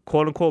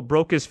 quote unquote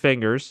broke his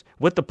fingers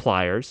with the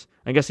pliers.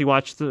 I guess he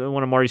watched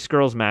one of Marty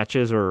Scurll's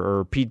matches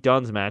or Pete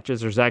Dunne's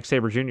matches or Zack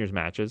Sabre Jr.'s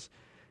matches.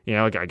 Hey,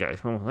 I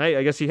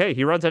guess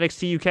he runs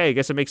NXT UK. I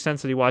guess it makes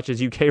sense that he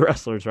watches UK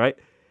wrestlers, right?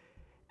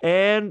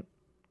 And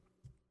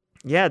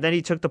yeah, then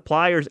he took the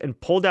pliers and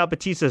pulled out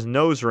Batista's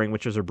nose ring,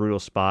 which was a brutal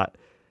spot.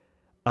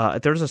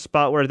 There's a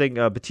spot where I think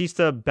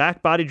Batista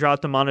back body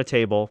dropped him on a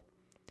table,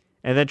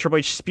 and then Triple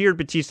H speared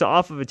Batista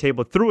off of a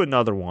table through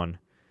another one.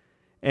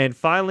 And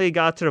finally it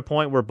got to the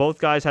point where both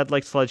guys had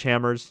like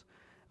sledgehammers.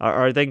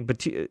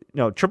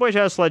 Triple H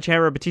had a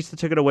sledgehammer. Batista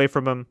took it away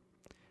from him.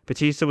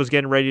 Batista was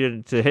getting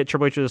ready to hit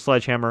Triple H with a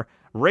sledgehammer.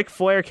 Ric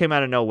Flair came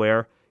out of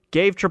nowhere,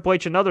 gave Triple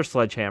H another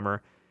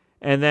sledgehammer.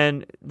 And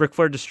then Ric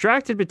Flair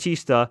distracted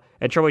Batista,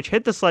 and Triple H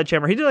hit the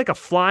sledgehammer. He did like a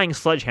flying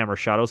sledgehammer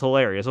shot. It was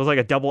hilarious. It was like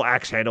a double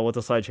axe handle with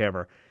the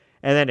sledgehammer.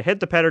 And then hit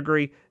the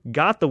pedigree,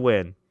 got the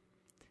win.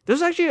 This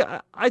was actually,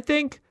 I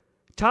think,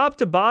 top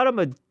to bottom,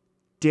 a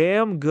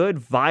damn good,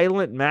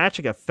 violent match.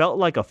 Like, it felt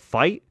like a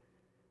fight.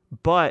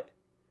 But,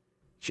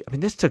 I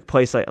mean, this took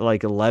place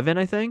like 11,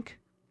 I think.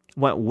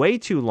 Went way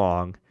too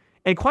long.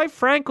 And quite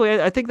frankly,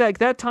 I think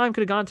that time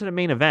could have gone to the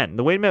main event.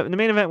 The main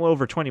event went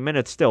over 20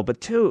 minutes still. But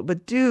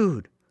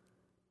dude.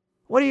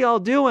 What are y'all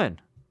doing?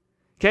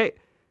 Okay.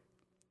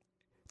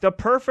 The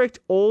perfect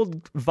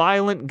old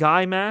violent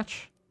guy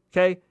match.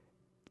 Okay.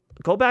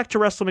 Go back to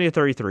WrestleMania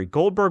 33.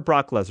 Goldberg,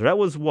 Brock Lesnar. That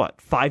was what?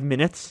 5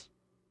 minutes?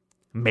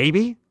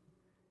 Maybe?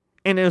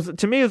 And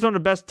to me, it was one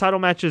of the best title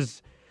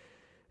matches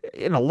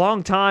in a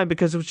long time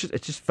because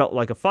it just felt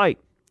like a fight.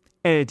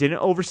 And it didn't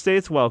overstay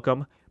its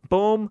welcome.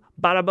 Boom,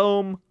 bada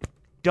boom,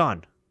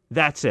 done.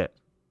 That's it.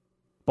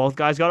 Both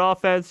guys got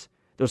offense.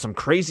 There was some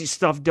crazy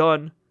stuff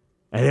done,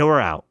 and they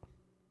were out.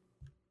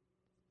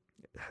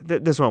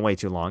 This went way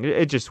too long.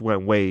 It just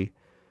went way,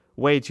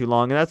 way too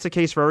long. And that's the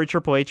case for every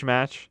Triple H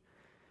match.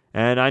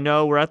 And I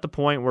know we're at the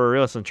point where,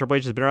 listen, Triple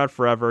H has been around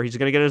forever. He's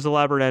going to get his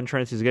elaborate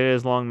entrance. He's going to get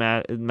his long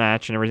match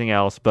and everything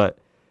else. But,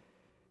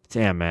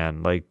 damn,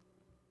 man, like,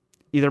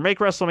 either make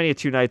WrestleMania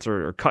 2 nights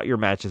or cut your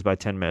matches by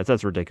 10 minutes.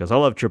 That's ridiculous. I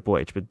love Triple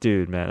H, but,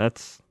 dude, man,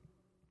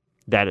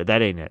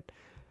 that ain't it.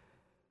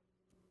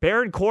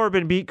 Baron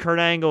Corbin beat Kurt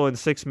Angle in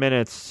 6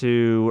 minutes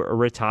to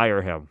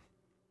retire him.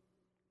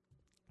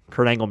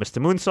 Kurt Angle missed a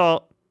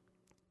moonsault.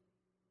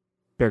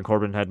 Baron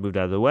Corbin had moved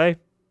out of the way.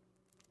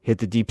 Hit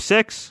the deep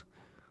six.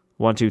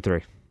 1, 2,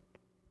 3.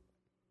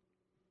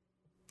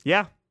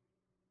 Yeah.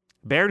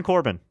 Baron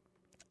Corbin.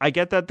 I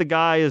get that the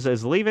guy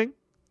is leaving.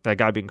 That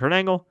guy being Kurt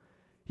Angle.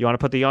 You want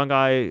to put the young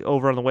guy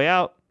over on the way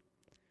out.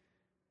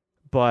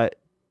 But,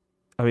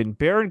 I mean,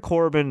 Baron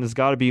Corbin has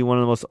got to be one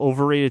of the most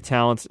overrated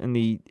talents in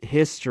the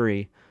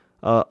history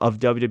of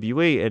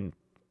WWE. And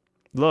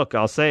look,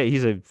 I'll say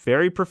he's a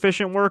very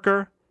proficient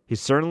worker.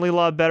 He's certainly a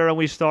lot better than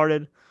we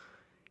started.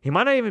 He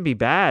might not even be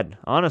bad,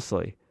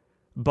 honestly.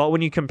 But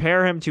when you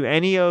compare him to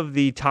any of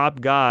the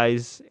top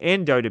guys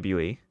in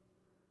WWE,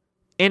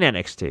 in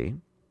NXT,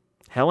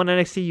 hell in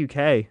NXT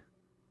UK,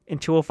 in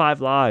 205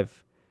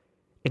 Live,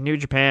 in New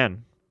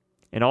Japan,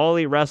 in All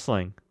Elite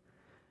Wrestling,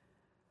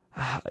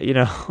 you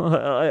know,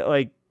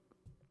 like,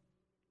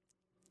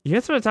 you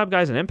get some of the top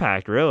guys in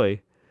Impact,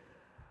 really.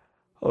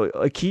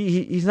 Like,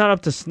 he's not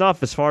up to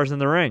snuff as far as in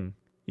the ring.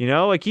 You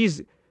know, like,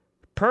 he's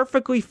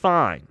perfectly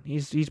fine.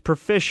 He's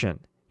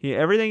proficient.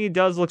 Everything he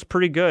does looks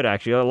pretty good,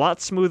 actually. A lot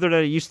smoother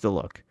than it used to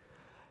look.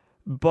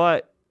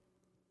 But,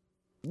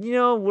 you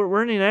know,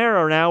 we're in an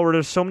era now where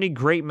there's so many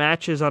great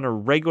matches on a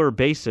regular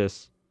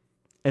basis.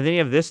 And then you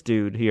have this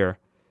dude here.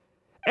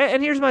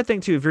 And here's my thing,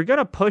 too. If you're going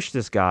to push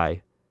this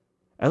guy,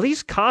 at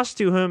least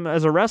costume him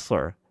as a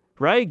wrestler,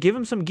 right? Give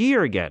him some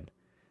gear again.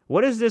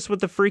 What is this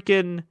with the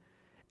freaking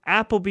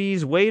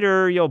Applebee's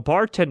waiter,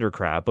 bartender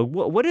crap? But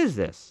what is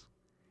this?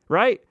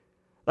 Right?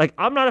 Like,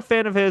 I'm not a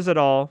fan of his at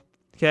all,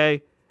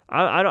 okay?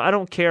 I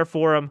don't care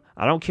for him.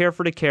 I don't care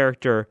for the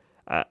character.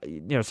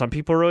 Some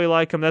people really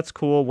like him. That's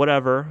cool.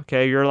 Whatever.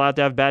 Okay, you're allowed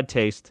to have bad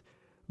taste.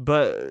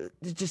 But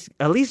just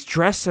at least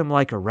dress him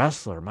like a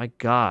wrestler. My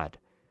God.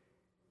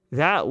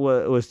 That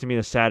was to me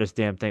the saddest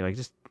damn thing. Like,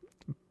 just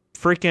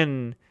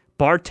freaking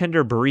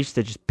bartender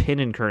barista just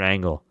pinning Kurt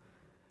Angle.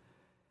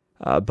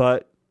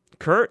 But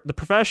Kurt, the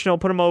professional,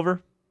 put him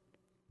over.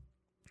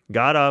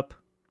 Got up.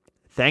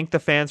 Thanked the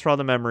fans for all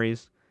the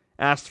memories.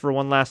 Asked for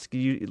one last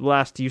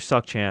 "You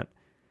suck" chant.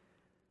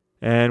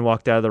 And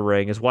walked out of the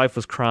ring. His wife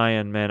was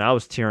crying. Man, I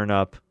was tearing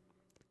up.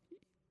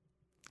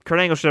 Kurt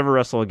Angle should never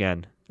wrestle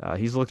again.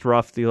 He's looked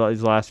rough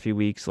these last few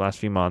weeks, last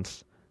few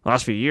months,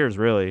 last few years,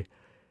 really.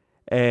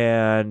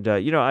 And,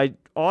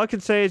 all I can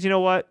say is, you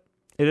know what?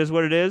 It is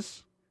what it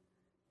is.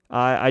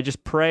 I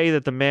just pray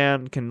that the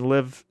man can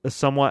live a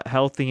somewhat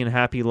healthy and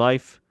happy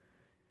life.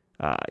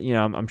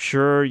 I'm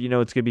sure, it's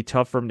going to be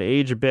tough for him to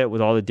age a bit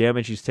with all the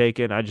damage he's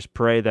taken. I just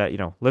pray that,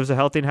 lives a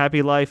healthy and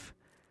happy life,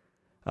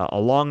 a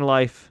long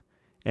life.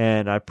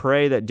 And I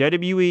pray that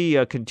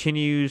WWE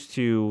continues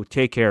to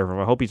take care of him.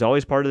 I hope he's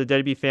always part of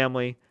the WWE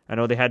family. I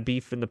know they had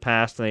beef in the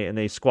past, and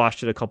they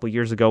squashed it a couple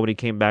years ago when he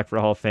came back for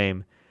the Hall of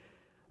Fame.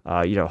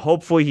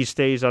 Hopefully he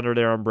stays under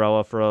their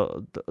umbrella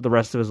for the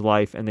rest of his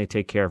life, and they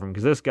take care of him.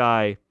 Because this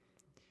guy,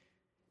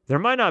 there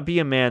might not be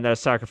a man that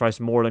has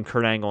sacrificed more than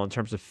Kurt Angle in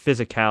terms of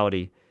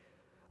physicality,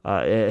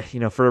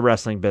 for the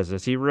wrestling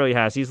business. He really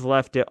has. He's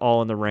left it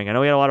all in the ring. I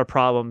know he had a lot of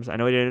problems. I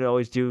know he didn't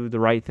always do the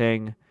right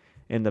thing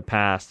in the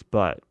past,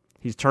 but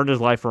he's turned his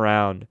life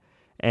around,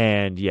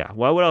 and yeah.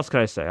 Well, what else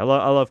can I say? I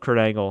love Kurt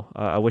Angle.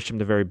 I wish him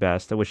the very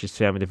best. I wish his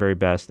family the very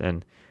best.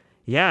 And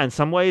yeah, in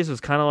some ways, it was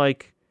kind of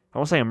like, I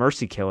won't say a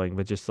mercy killing,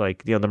 but just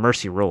like, the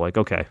mercy rule. Like,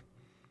 okay,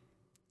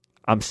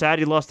 I'm sad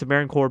he lost to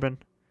Baron Corbin,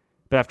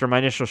 but after my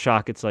initial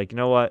shock, it's like, you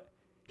know what?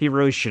 He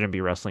really shouldn't be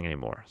wrestling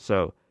anymore.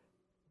 So,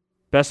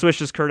 best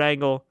wishes, Kurt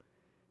Angle.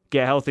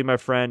 Get healthy, my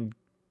friend.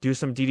 Do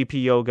some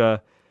DDP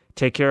yoga.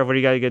 Take care of what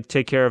you got to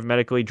take care of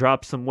medically.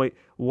 Drop some weight.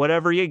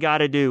 Whatever you got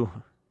to do.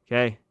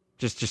 Okay,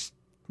 just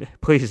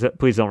please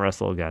don't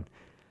wrestle again.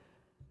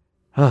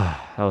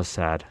 That was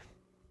sad.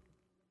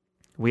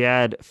 We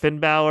had Finn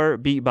Balor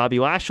beat Bobby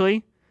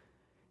Lashley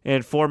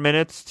in 4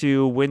 minutes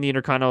to win the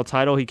Intercontinental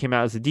title. He came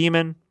out as a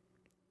demon.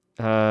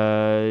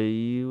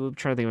 I'm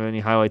trying to think of any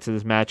highlights of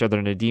this match other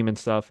than the demon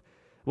stuff.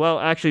 Well,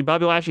 actually,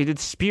 Bobby Lashley did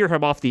spear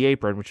him off the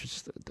apron, which was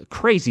just a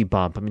crazy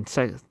bump. I mean,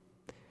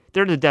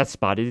 they're in the death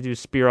spot. He did do a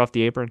spear off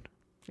the apron.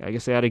 I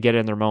guess they had to get it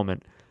in their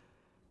moment.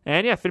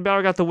 And yeah, Finn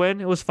Balor got the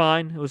win. It was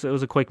fine. It was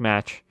a quick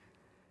match.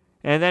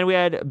 And then we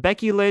had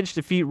Becky Lynch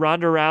defeat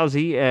Ronda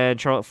Rousey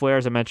and Charlotte Flair,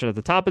 as I mentioned at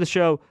the top of the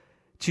show.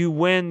 to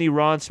win the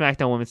Raw and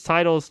SmackDown Women's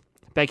titles.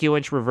 Becky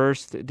Lynch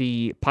reversed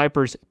the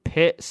Piper's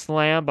Pit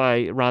Slam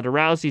by Ronda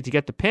Rousey to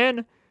get the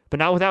pin, but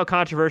not without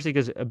controversy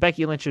because Ronda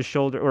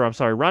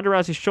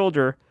Rousey's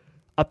shoulder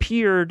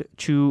appeared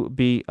to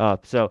be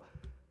up. So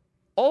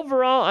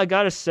overall, I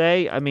gotta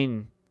say, I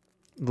mean,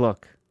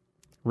 look,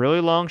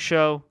 really long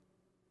show,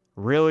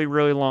 really,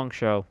 really long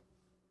show,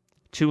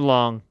 too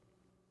long.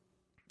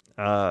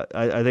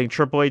 I think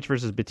Triple H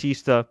versus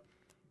Batista,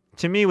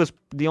 to me, was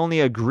the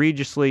only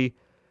egregiously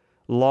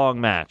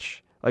long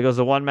match. Like, it was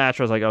the one match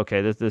where I was like,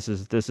 okay, this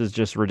is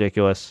just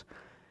ridiculous.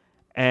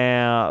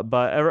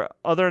 But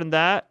other than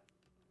that,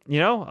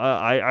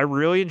 I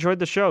really enjoyed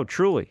the show,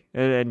 truly.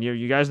 And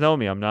you guys know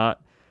me, I'm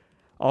not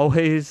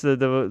always the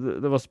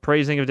most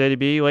praising of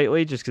WWE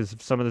lately, just because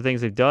of some of the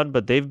things they've done.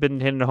 But they've been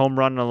hitting a home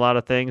run on a lot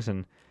of things,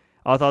 and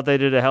I thought they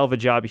did a hell of a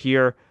job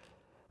here.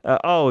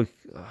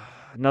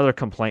 Another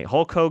complaint.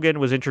 Hulk Hogan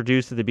was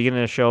introduced at the beginning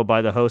of the show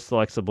by the host,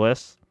 Alexa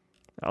Bliss.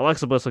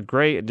 Alexa Bliss looked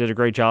great and did a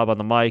great job on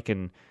the mic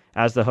and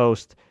as the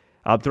host.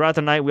 Throughout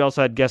the night, we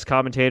also had guest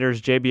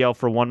commentators, JBL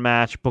for one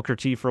match, Booker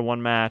T for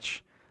one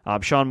match,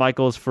 Shawn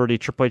Michaels for the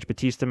Triple H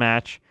Batista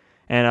match.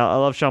 And I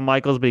love Shawn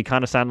Michaels, but he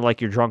kind of sounded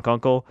like your drunk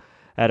uncle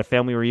at a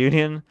family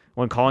reunion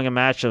when calling a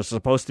match that was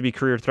supposed to be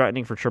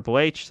career-threatening for Triple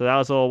H. So that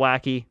was a little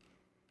wacky.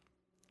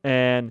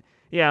 And,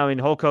 yeah, I mean,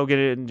 Hulk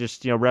Hogan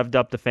just, revved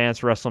up the fans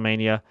for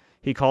WrestleMania.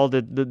 He called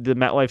it the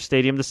MetLife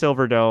Stadium the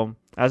Silverdome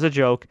as a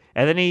joke.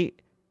 And then he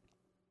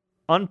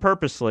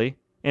unpurposely,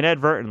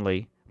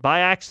 inadvertently,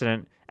 by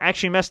accident,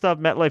 actually messed up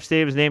MetLife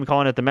Stadium's name,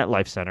 calling it the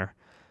MetLife Center.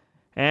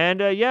 And,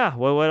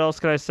 what else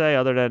can I say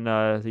other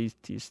than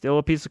he's still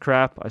a piece of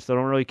crap. I still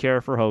don't really care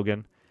for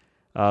Hogan.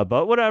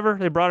 But whatever.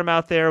 They brought him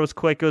out there. It was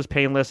quick. It was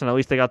painless. And at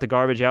least they got the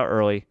garbage out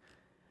early.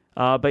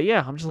 But,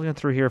 yeah, I'm just looking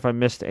through here if I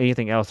missed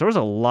anything else. There was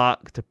a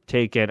lot to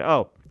take in.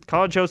 Oh,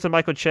 Colin Jost and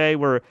Michael Che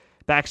were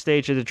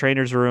backstage in the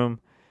trainer's room.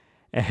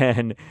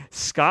 And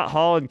Scott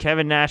Hall and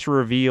Kevin Nash were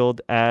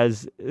revealed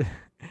as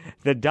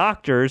the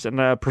doctors.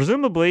 And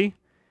presumably,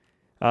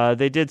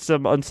 they did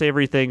some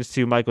unsavory things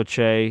to Michael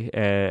Che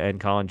and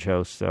Colin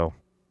Jost. So,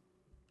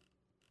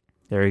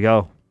 there you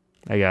go,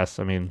 I guess.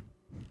 I mean,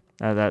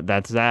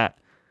 that's that.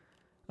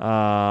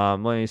 Let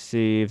me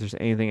see if there's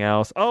anything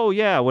else. Oh,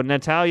 yeah, when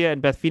Natalya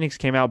and Beth Phoenix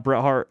came out,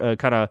 Bret Hart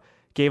kind of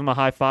gave him a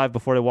high five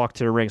before they walked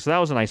to the ring. So that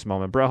was a nice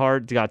moment. Bret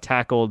Hart got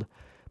tackled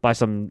by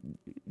some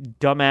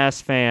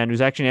dumbass fan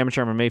who's actually an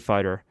amateur MMA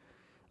fighter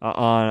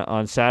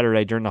on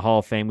Saturday during the Hall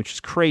of Fame, which is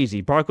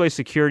crazy. Barclays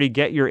security,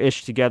 get your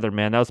ish together,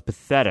 man. That was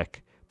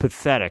pathetic.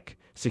 Pathetic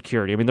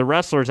security. I mean, the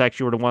wrestlers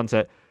actually were the ones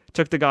that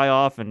took the guy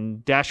off,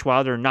 and Dash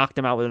Wilder knocked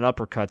him out with an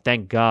uppercut.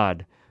 Thank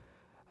God.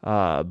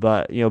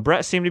 But,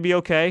 Bret seemed to be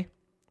okay.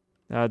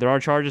 There are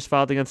charges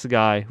filed against the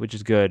guy, which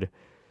is good.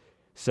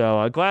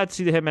 So glad to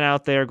see the Hitman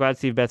out there. Glad to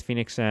see Beth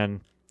Phoenix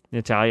and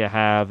Natalya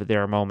have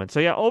their moment. So,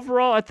 yeah,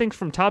 overall, I think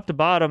from top to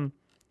bottom,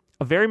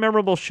 a very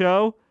memorable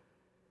show.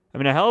 I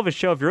mean, a hell of a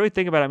show if you really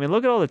think about it. I mean,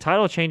 look at all the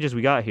title changes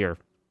we got here.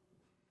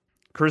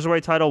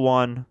 Cruiserweight title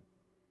 1.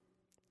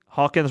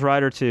 Hawkins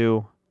Ryder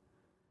 2.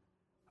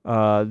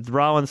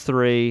 Rollins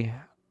 3.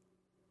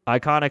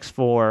 Iconics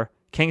 4.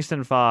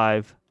 Kingston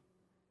 5.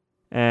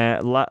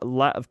 And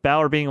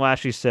Balor being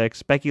Lashley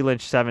 6. Becky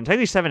Lynch 7.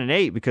 Technically 7 and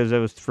 8 because it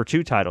was for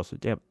 2 titles. So,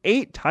 damn,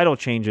 8 title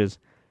changes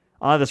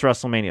on this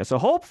WrestleMania. So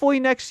hopefully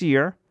next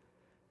year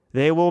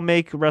they will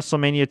make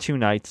WrestleMania 2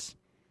 nights.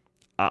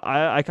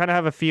 I kind of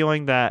have a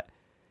feeling that,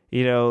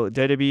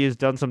 WWE has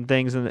done some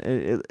things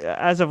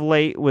as of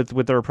late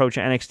with their approach to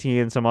NXT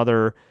and some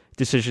other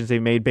decisions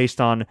they've made based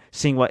on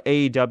seeing what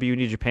AEW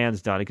New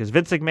Japan's done, because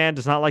Vince McMahon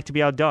does not like to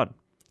be outdone.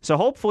 So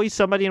hopefully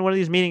somebody in one of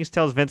these meetings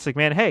tells Vince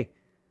McMahon, hey,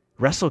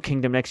 Wrestle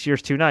Kingdom next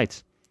year's 2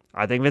 nights.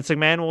 I think Vince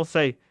McMahon will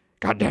say,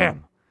 God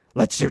damn,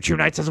 let's do 2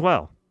 nights as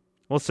well.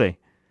 We'll see.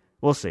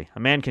 We'll see. A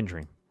man can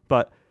dream.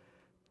 But,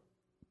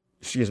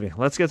 excuse me,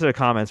 let's get to the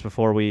comments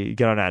before we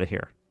get on out of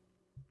here.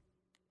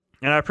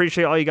 And I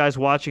appreciate all you guys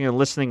watching and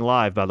listening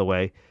live, by the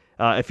way.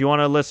 If you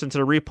want to listen to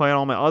the replay on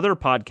all my other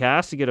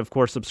podcasts, you can, of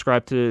course,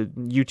 subscribe to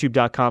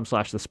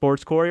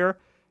youtube.com/thesportscourier,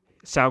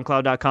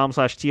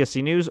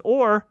 soundcloud.com/TSC News,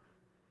 or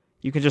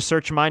you can just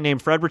search my name,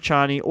 Fred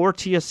Ricciani, or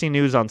TSC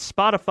News on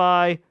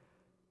Spotify,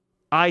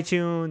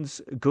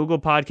 iTunes, Google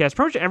Podcasts,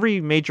 pretty much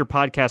every major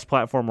podcast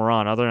platform we're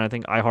on, other than I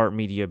think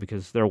iHeartMedia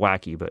because they're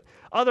wacky. But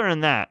other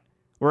than that,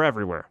 we're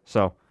everywhere.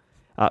 So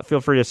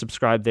feel free to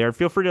subscribe there.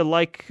 Feel free to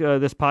like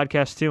this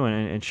podcast too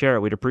and share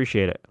it. We'd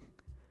appreciate it.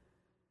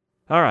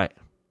 All right.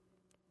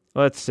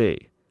 Let's see.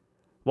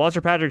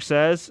 Walter Patrick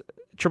says,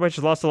 Triple H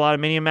has lost a lot of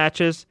Mania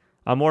matches.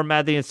 I'm more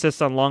mad that he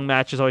insists on long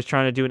matches, always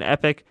trying to do an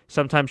epic.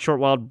 Sometimes short,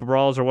 wild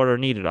brawls are what are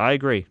needed. I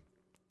agree.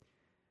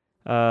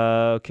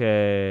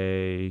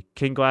 Okay.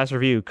 King Glass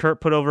review. Kurt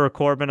put over a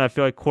Corbin. I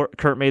feel like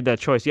Kurt made that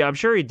choice. Yeah, I'm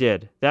sure he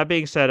did. That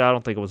being said, I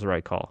don't think it was the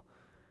right call.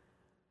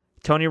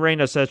 Tony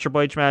Reyna says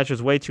Triple H match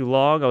was way too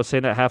long. I was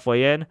saying that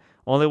halfway in.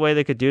 Only way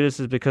they could do this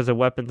is because of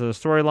weapons in the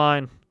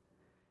storyline.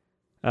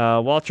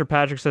 Walter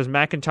Patrick says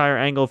McIntyre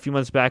Angle a few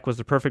months back was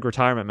the perfect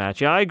retirement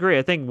match. Yeah, I agree.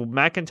 I think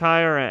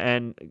McIntyre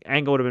and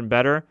Angle would have been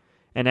better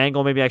and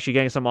Angle maybe actually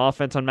getting some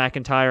offense on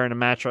McIntyre in a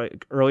match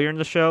earlier in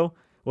the show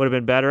would have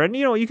been better. And,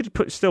 you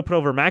could still put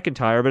over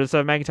McIntyre, but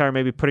instead of McIntyre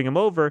maybe putting him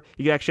over,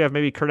 you could actually have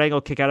maybe Kurt Angle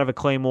kick out of a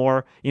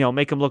Claymore,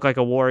 make him look like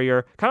a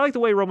warrior. Kind of like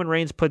the way Roman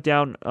Reigns put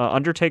down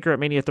Undertaker at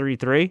Mania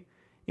 33.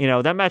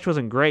 That match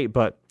wasn't great,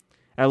 but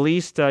at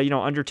least,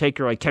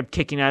 Undertaker kept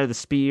kicking out of the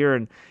spear,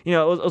 and, it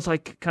was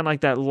like kind of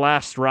like that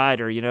Last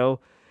Rider,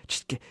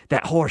 just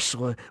that horse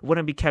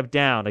wouldn't be kept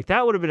down. Like,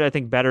 that would have been, I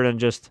think, better than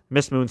just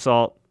Miss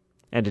Moonsault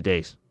and a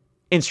days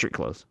in street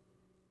clothes.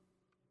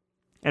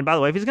 And by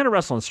the way, if he's going to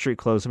wrestle in street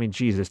clothes, I mean,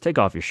 Jesus, take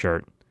off your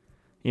shirt.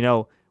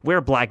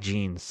 Wear black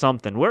jeans,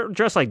 something.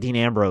 Dress like Dean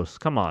Ambrose.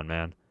 Come on,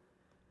 man.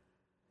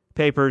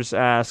 Papers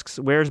asks,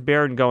 where's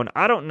Baron going?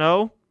 I don't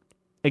know.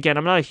 Again,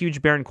 I'm not a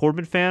huge Baron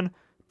Corbin fan,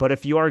 but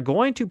if you are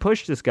going to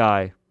push this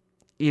guy,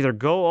 either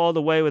go all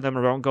the way with him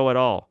or don't go at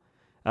all.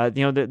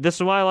 This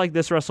is why I like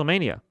this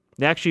WrestleMania.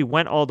 They actually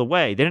went all the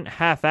way. They didn't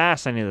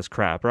half-ass any of this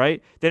crap,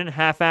 right? They didn't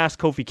half-ass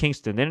Kofi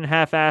Kingston. They didn't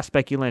half-ass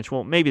Becky Lynch.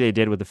 Well, maybe they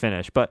did with the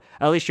finish, but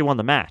at least you won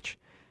the match.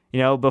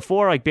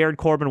 Before, Baron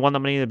Corbin won the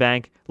Money in the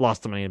Bank,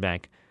 lost the Money in the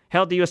Bank.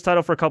 Held the U.S.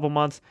 title for a couple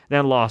months,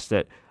 then lost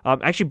it.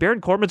 Actually,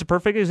 Baron Corbin's a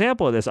perfect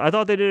example of this. I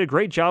thought they did a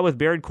great job with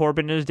Baron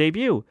Corbin in his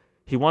debut.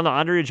 He won the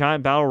Andre the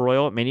Giant Battle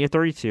Royal at Mania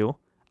 32.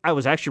 I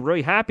was actually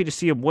really happy to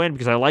see him win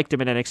because I liked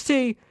him in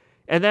NXT.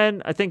 And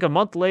then, I think a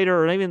month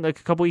later, or maybe a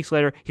couple weeks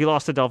later, he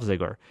lost to Dolph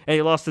Ziggler. And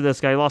he lost to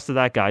this guy, he lost to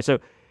that guy. So,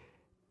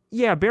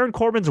 yeah, Baron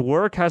Corbin's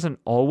work hasn't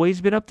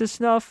always been up to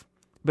snuff,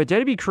 but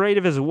WWE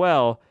Creative as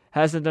well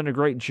hasn't done a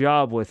great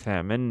job with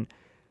him. And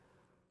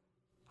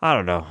I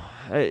don't know.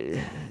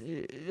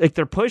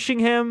 They're pushing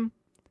him,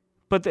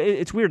 but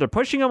it's weird. They're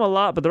pushing him a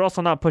lot, but they're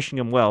also not pushing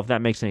him well, if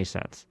that makes any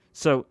sense.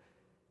 So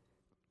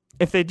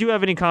if they do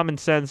have any common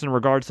sense in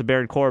regards to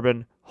Baron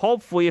Corbin,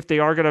 hopefully if they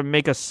are going to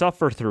make us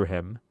suffer through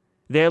him,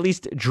 they at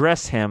least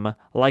dress him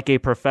like a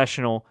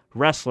professional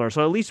wrestler.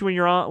 So at least when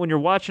you're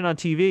watching on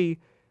TV,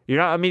 you're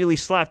not immediately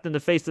slapped in the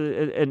face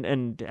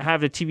and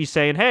have the TV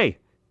saying, hey,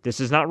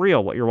 this is not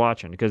real, what you're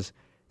watching. Because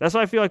that's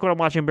what I feel like when I'm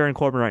watching Baron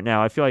Corbin right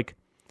now. I feel like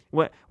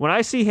when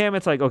I see him,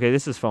 it's like, okay,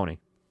 this is phony.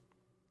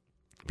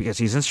 Because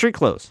he's in street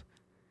clothes.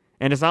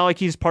 And it's not like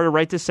he's part of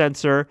Right to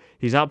Censor.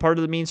 He's not part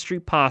of the Mean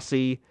Street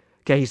Posse.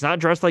 Okay, he's not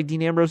dressed like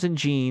Dean Ambrose in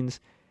jeans.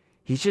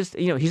 He's just,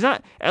 he's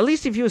not, at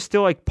least if he was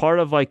still part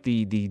of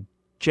the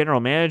general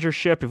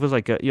managership, if it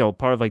was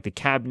part of the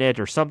cabinet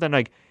or something,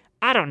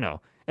 I don't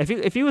know.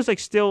 If he was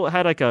still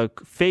had a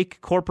fake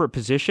corporate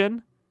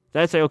position,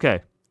 then I'd say,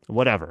 okay,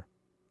 whatever.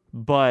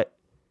 But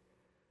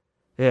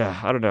yeah,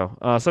 I don't know.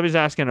 Somebody's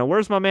asking,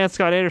 where's my man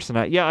Scott Anderson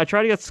at? Yeah, I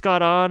tried to get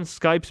Scott on.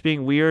 Skype's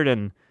being weird,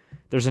 and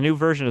there's a new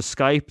version of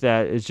Skype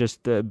that is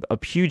just a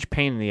huge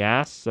pain in the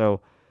ass.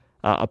 So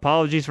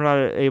apologies for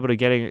not able to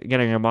getting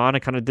him on. I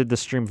kind of did the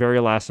stream very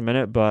last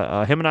minute,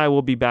 but him and I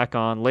will be back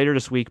on later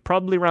this week,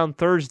 probably around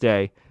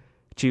Thursday,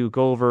 to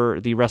go over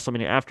the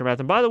WrestleMania Aftermath.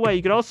 And by the way,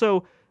 you could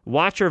also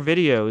watch our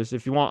videos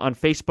if you want on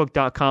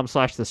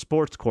Facebook.com/The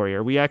Sports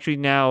Courier. We actually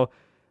now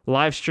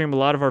live stream a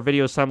lot of our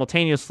videos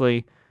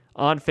simultaneously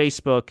on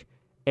Facebook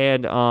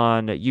and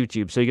on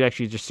YouTube. So you can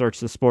actually just search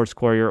The Sports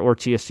Courier or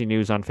TSC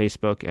News on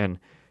Facebook and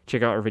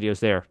check out our videos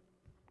there.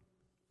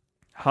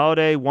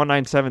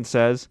 Holiday197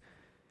 says,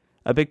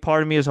 a big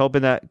part of me is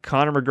hoping that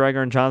Conor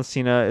McGregor and John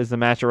Cena is the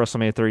match at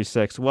WrestleMania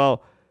 36.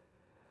 Well,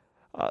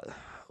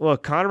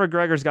 Conor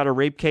McGregor's got a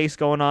rape case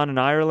going on in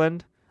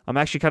Ireland. I'm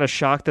actually kind of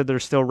shocked that they're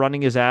still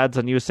running his ads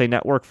on USA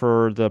Network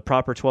for the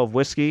Proper 12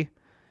 whiskey.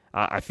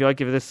 I feel like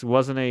if this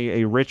wasn't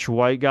a rich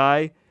white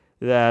guy,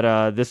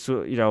 that this,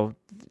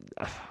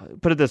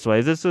 put it this way,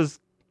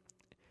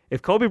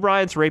 if Kobe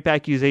Bryant's rape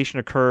accusation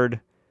occurred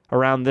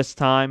around this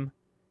time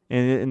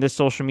in this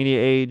social media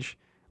age,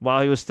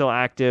 while he was still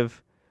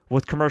active,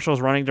 with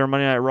commercials running during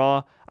Monday Night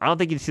Raw, I don't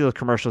think you'd see those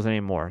commercials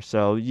anymore.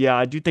 So yeah,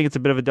 I do think it's a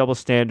bit of a double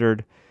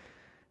standard.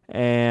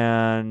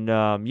 And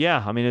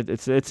yeah, I mean,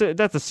 that's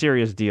a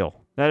serious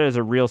deal. That is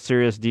a real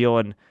serious deal.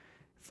 And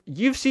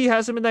UFC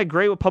hasn't been that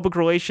great with public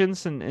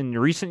relations in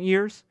recent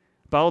years.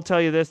 But I'll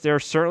tell you this, they're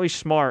certainly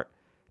smart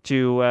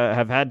to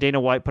have had Dana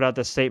White put out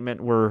this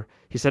statement where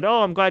he said,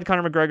 oh, I'm glad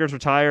Conor McGregor's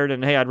retired,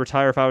 and hey, I'd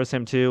retire if I was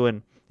him too,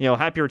 and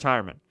happy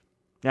retirement.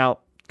 Now,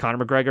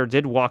 Conor McGregor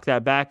did walk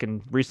that back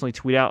and recently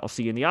tweet out, I'll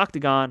see you in the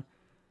octagon.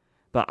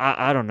 But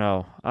I don't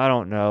know. I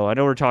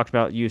know we're talking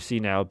about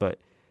UFC now, but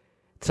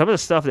some of the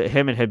stuff that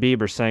him and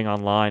Khabib are saying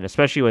online,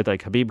 especially with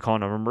Khabib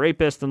calling him a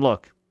rapist, and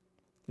look,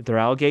 they're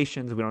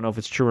allegations, we don't know if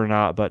it's true or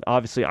not, but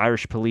obviously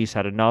Irish police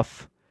had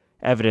enough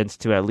evidence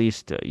to at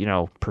least,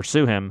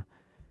 pursue him.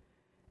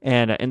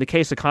 And in the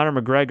case of Conor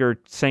McGregor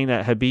saying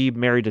that Khabib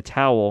married a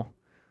towel,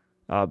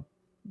 when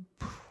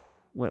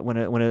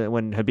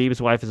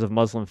Khabib's wife is of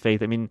Muslim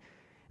faith, I mean,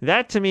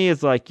 that to me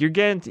is you're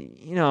getting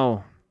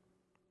to,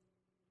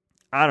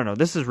 I don't know,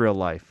 this is real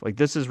life.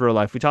 This is real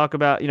life. We talk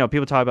about,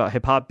 people talk about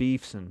hip-hop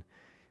beefs and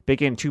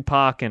Biggie and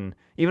Tupac and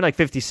even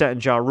 50 Cent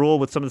and Ja Rule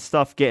with some of the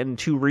stuff getting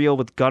too real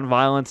with gun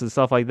violence and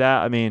stuff like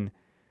that. I mean,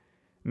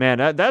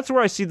 man, that's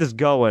where I see this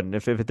going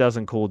if it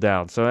doesn't cool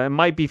down. So it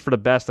might be for the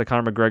best that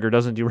Conor McGregor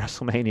doesn't do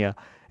WrestleMania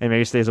and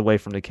maybe stays away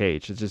from the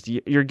cage. It's just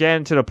you're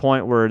getting to the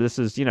point where this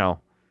is,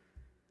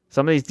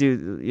 some of these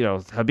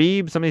dudes,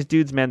 Habib, some of these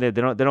dudes, man, they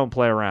don't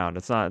play around.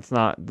 It's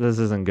not. This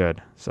isn't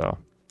good. So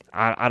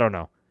I don't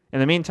know. In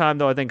the meantime,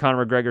 though, I think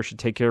Conor McGregor should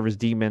take care of his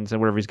demons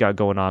and whatever he's got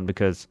going on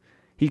because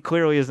he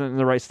clearly isn't in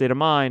the right state of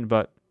mind.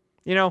 But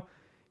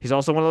he's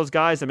also one of those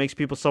guys that makes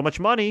people so much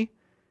money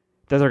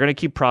that they're going to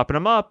keep propping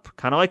him up,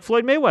 kind of like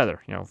Floyd Mayweather.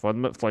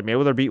 Floyd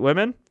Mayweather beat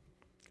women.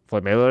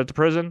 Floyd Mayweather went to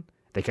prison.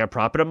 They kept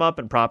propping him up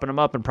and propping him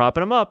up and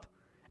propping him up.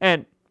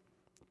 And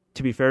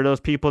to be fair to those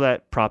people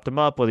that propped him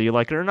up, whether you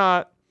like it or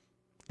not,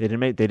 they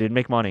didn't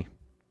make money.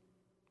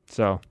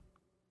 So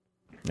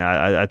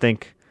I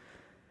think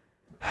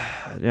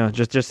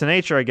just the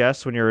nature, I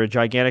guess, when you're a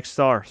gigantic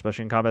star,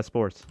 especially in combat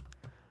sports.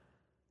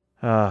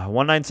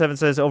 197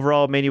 says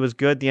overall Mania was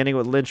good. The ending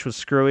with Lynch was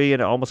screwy,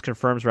 and it almost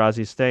confirms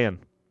Rousey's staying.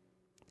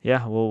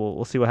 Yeah,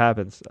 we'll see what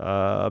happens.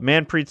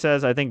 Manpreet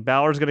says, I think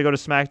Balor's going to go to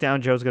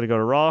SmackDown. Joe's going to go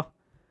to Raw.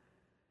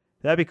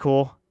 That'd be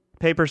cool.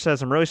 Paper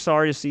says, I'm really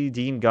sorry to see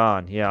Dean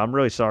gone. Yeah, I'm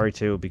really sorry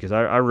too because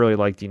I really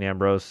like Dean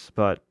Ambrose,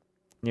 but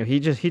he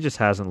just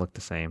hasn't looked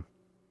the same.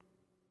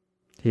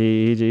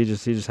 He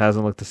just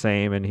hasn't looked the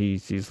same, and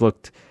he's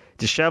looked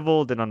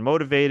disheveled and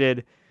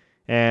unmotivated.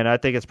 And I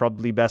think it's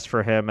probably best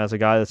for him as a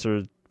guy that's sort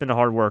of been a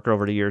hard worker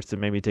over the years to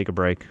maybe take a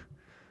break.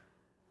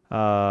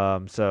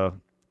 So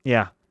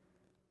yeah.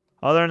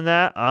 Other than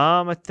that,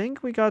 I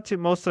think we got to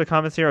most of the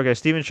comments here. Okay,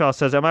 Steven Shaw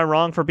says, am I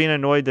wrong for being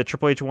annoyed that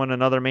Triple H won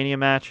another Mania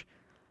match?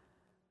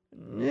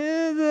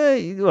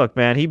 Look,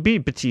 man, he beat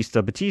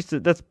Batista.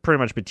 That's pretty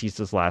much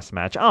Batista's last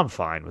match. I'm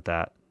fine with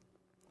that.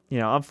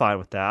 I'm fine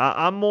with that.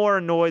 I'm more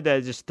annoyed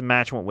that just the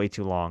match went way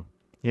too long.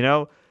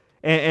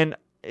 And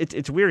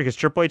it's weird because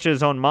Triple H in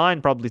his own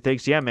mind probably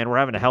thinks, yeah, man, we're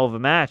having a hell of a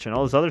match and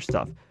all this other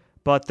stuff.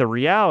 But the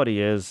reality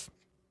is,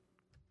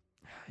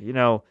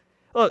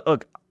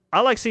 look, I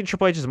like seeing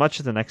Triple H as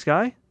much as the next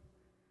guy.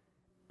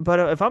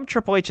 But if I'm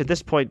Triple H at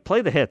this point,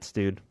 play the hits,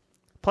 dude.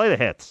 Play the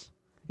hits.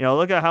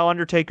 Look at how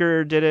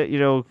Undertaker did it,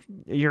 a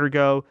year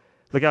ago.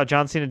 Look how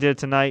John Cena did it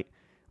tonight.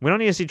 We don't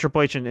need to see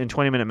Triple H in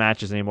 20-minute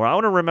matches anymore. I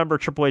want to remember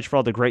Triple H for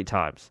all the great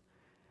times.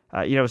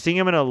 Seeing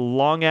him in a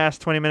long-ass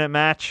 20-minute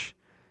match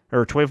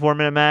or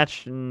 24-minute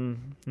match,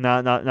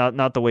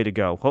 not the way to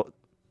go.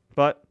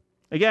 But,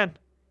 again,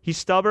 he's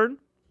stubborn.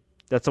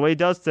 That's the way he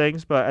does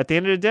things. But at the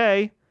end of the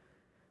day,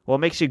 what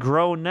makes you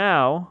grow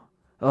now,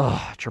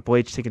 Triple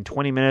H taking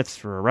 20 minutes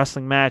for a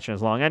wrestling match and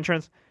his long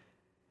entrance,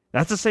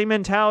 that's the same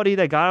mentality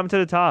that got him to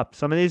the top.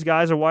 Some of these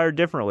guys are wired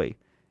differently.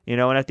 And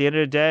at the end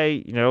of the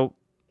day,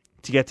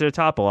 to get to the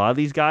top, a lot of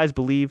these guys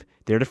believe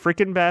they're the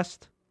freaking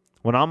best.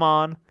 When I'm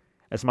on,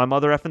 it's my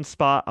mother effing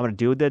spot. I'm going to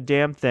do the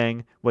damn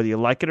thing, whether you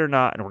like it or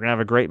not, and we're going to have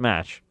a great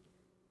match.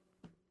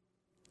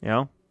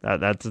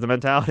 That's the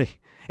mentality.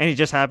 And he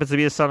just happens to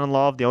be the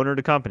son-in-law of the owner of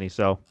the company.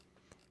 So,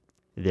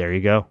 there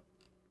you go.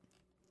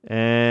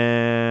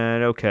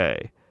 And,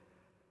 okay.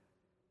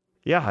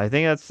 Yeah, I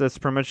think that's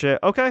pretty much it.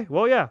 Okay,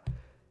 well, yeah.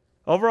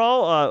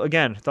 Overall,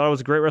 again, thought it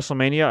was a great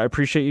WrestleMania. I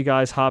appreciate you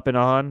guys hopping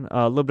on.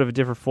 A little bit of a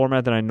different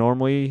format than I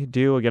normally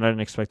do. Again, I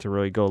didn't expect to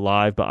really go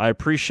live, but I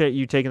appreciate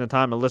you taking the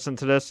time to listen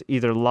to this,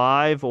 either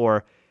live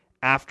or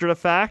after the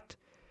fact.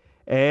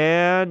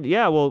 And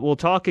yeah, we'll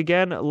talk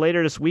again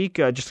later this week.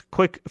 Just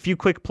a few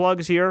quick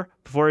plugs here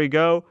before you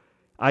go.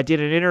 I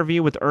did an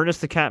interview with Ernest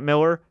the Cat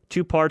Miller,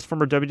 2 parts,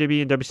 former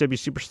WWE and WCW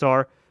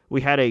superstar.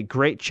 We had a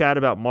great chat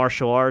about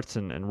martial arts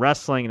and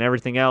wrestling and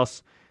everything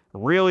else.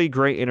 Really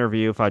great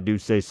interview, if I do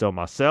say so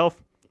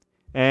myself.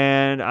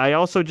 And I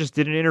also just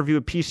did an interview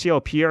with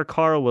PCO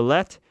Pierre-Carl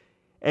Ouellet,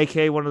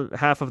 a.k.a.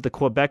 half of the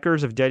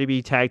Quebecers of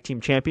WWE Tag Team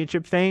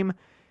Championship fame,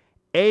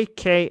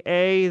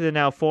 a.k.a. the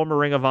now former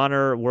Ring of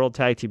Honor World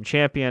Tag Team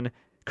Champion,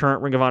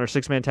 current Ring of Honor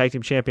 6-Man Tag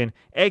Team Champion,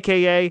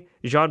 a.k.a.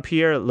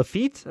 Jean-Pierre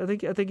Lafitte, I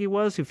think he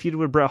was, who feuded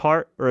with Bret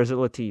Hart, or is it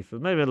Latif? It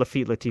might have been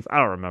Lafitte, I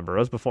don't remember. It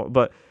was before,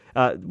 but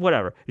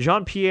whatever.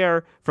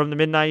 Jean-Pierre from the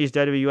mid-90s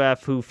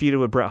WWF who feuded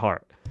with Bret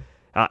Hart.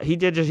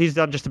 He's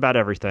done just about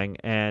everything,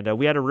 and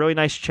we had a really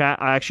nice chat.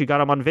 I actually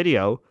got him on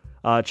video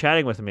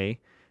chatting with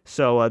me,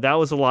 so that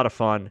was a lot of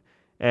fun.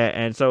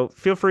 And so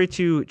feel free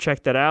to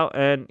check that out.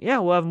 And yeah,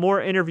 we'll have more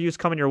interviews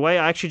coming your way.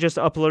 I actually just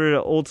uploaded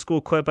an old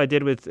school clip I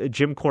did with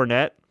Jim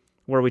Cornette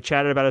where we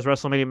chatted about his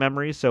WrestleMania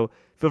memories. So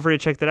feel free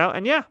to check that out.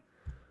 And yeah,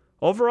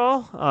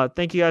 overall,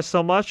 thank you guys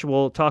so much.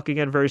 We'll talk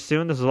again very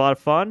soon. This was a lot of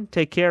fun.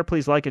 Take care.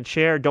 Please like and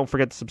share. Don't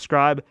forget to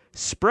subscribe.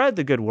 Spread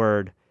the good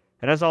word.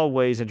 And as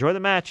always, enjoy the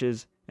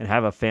matches and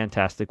have a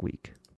fantastic week.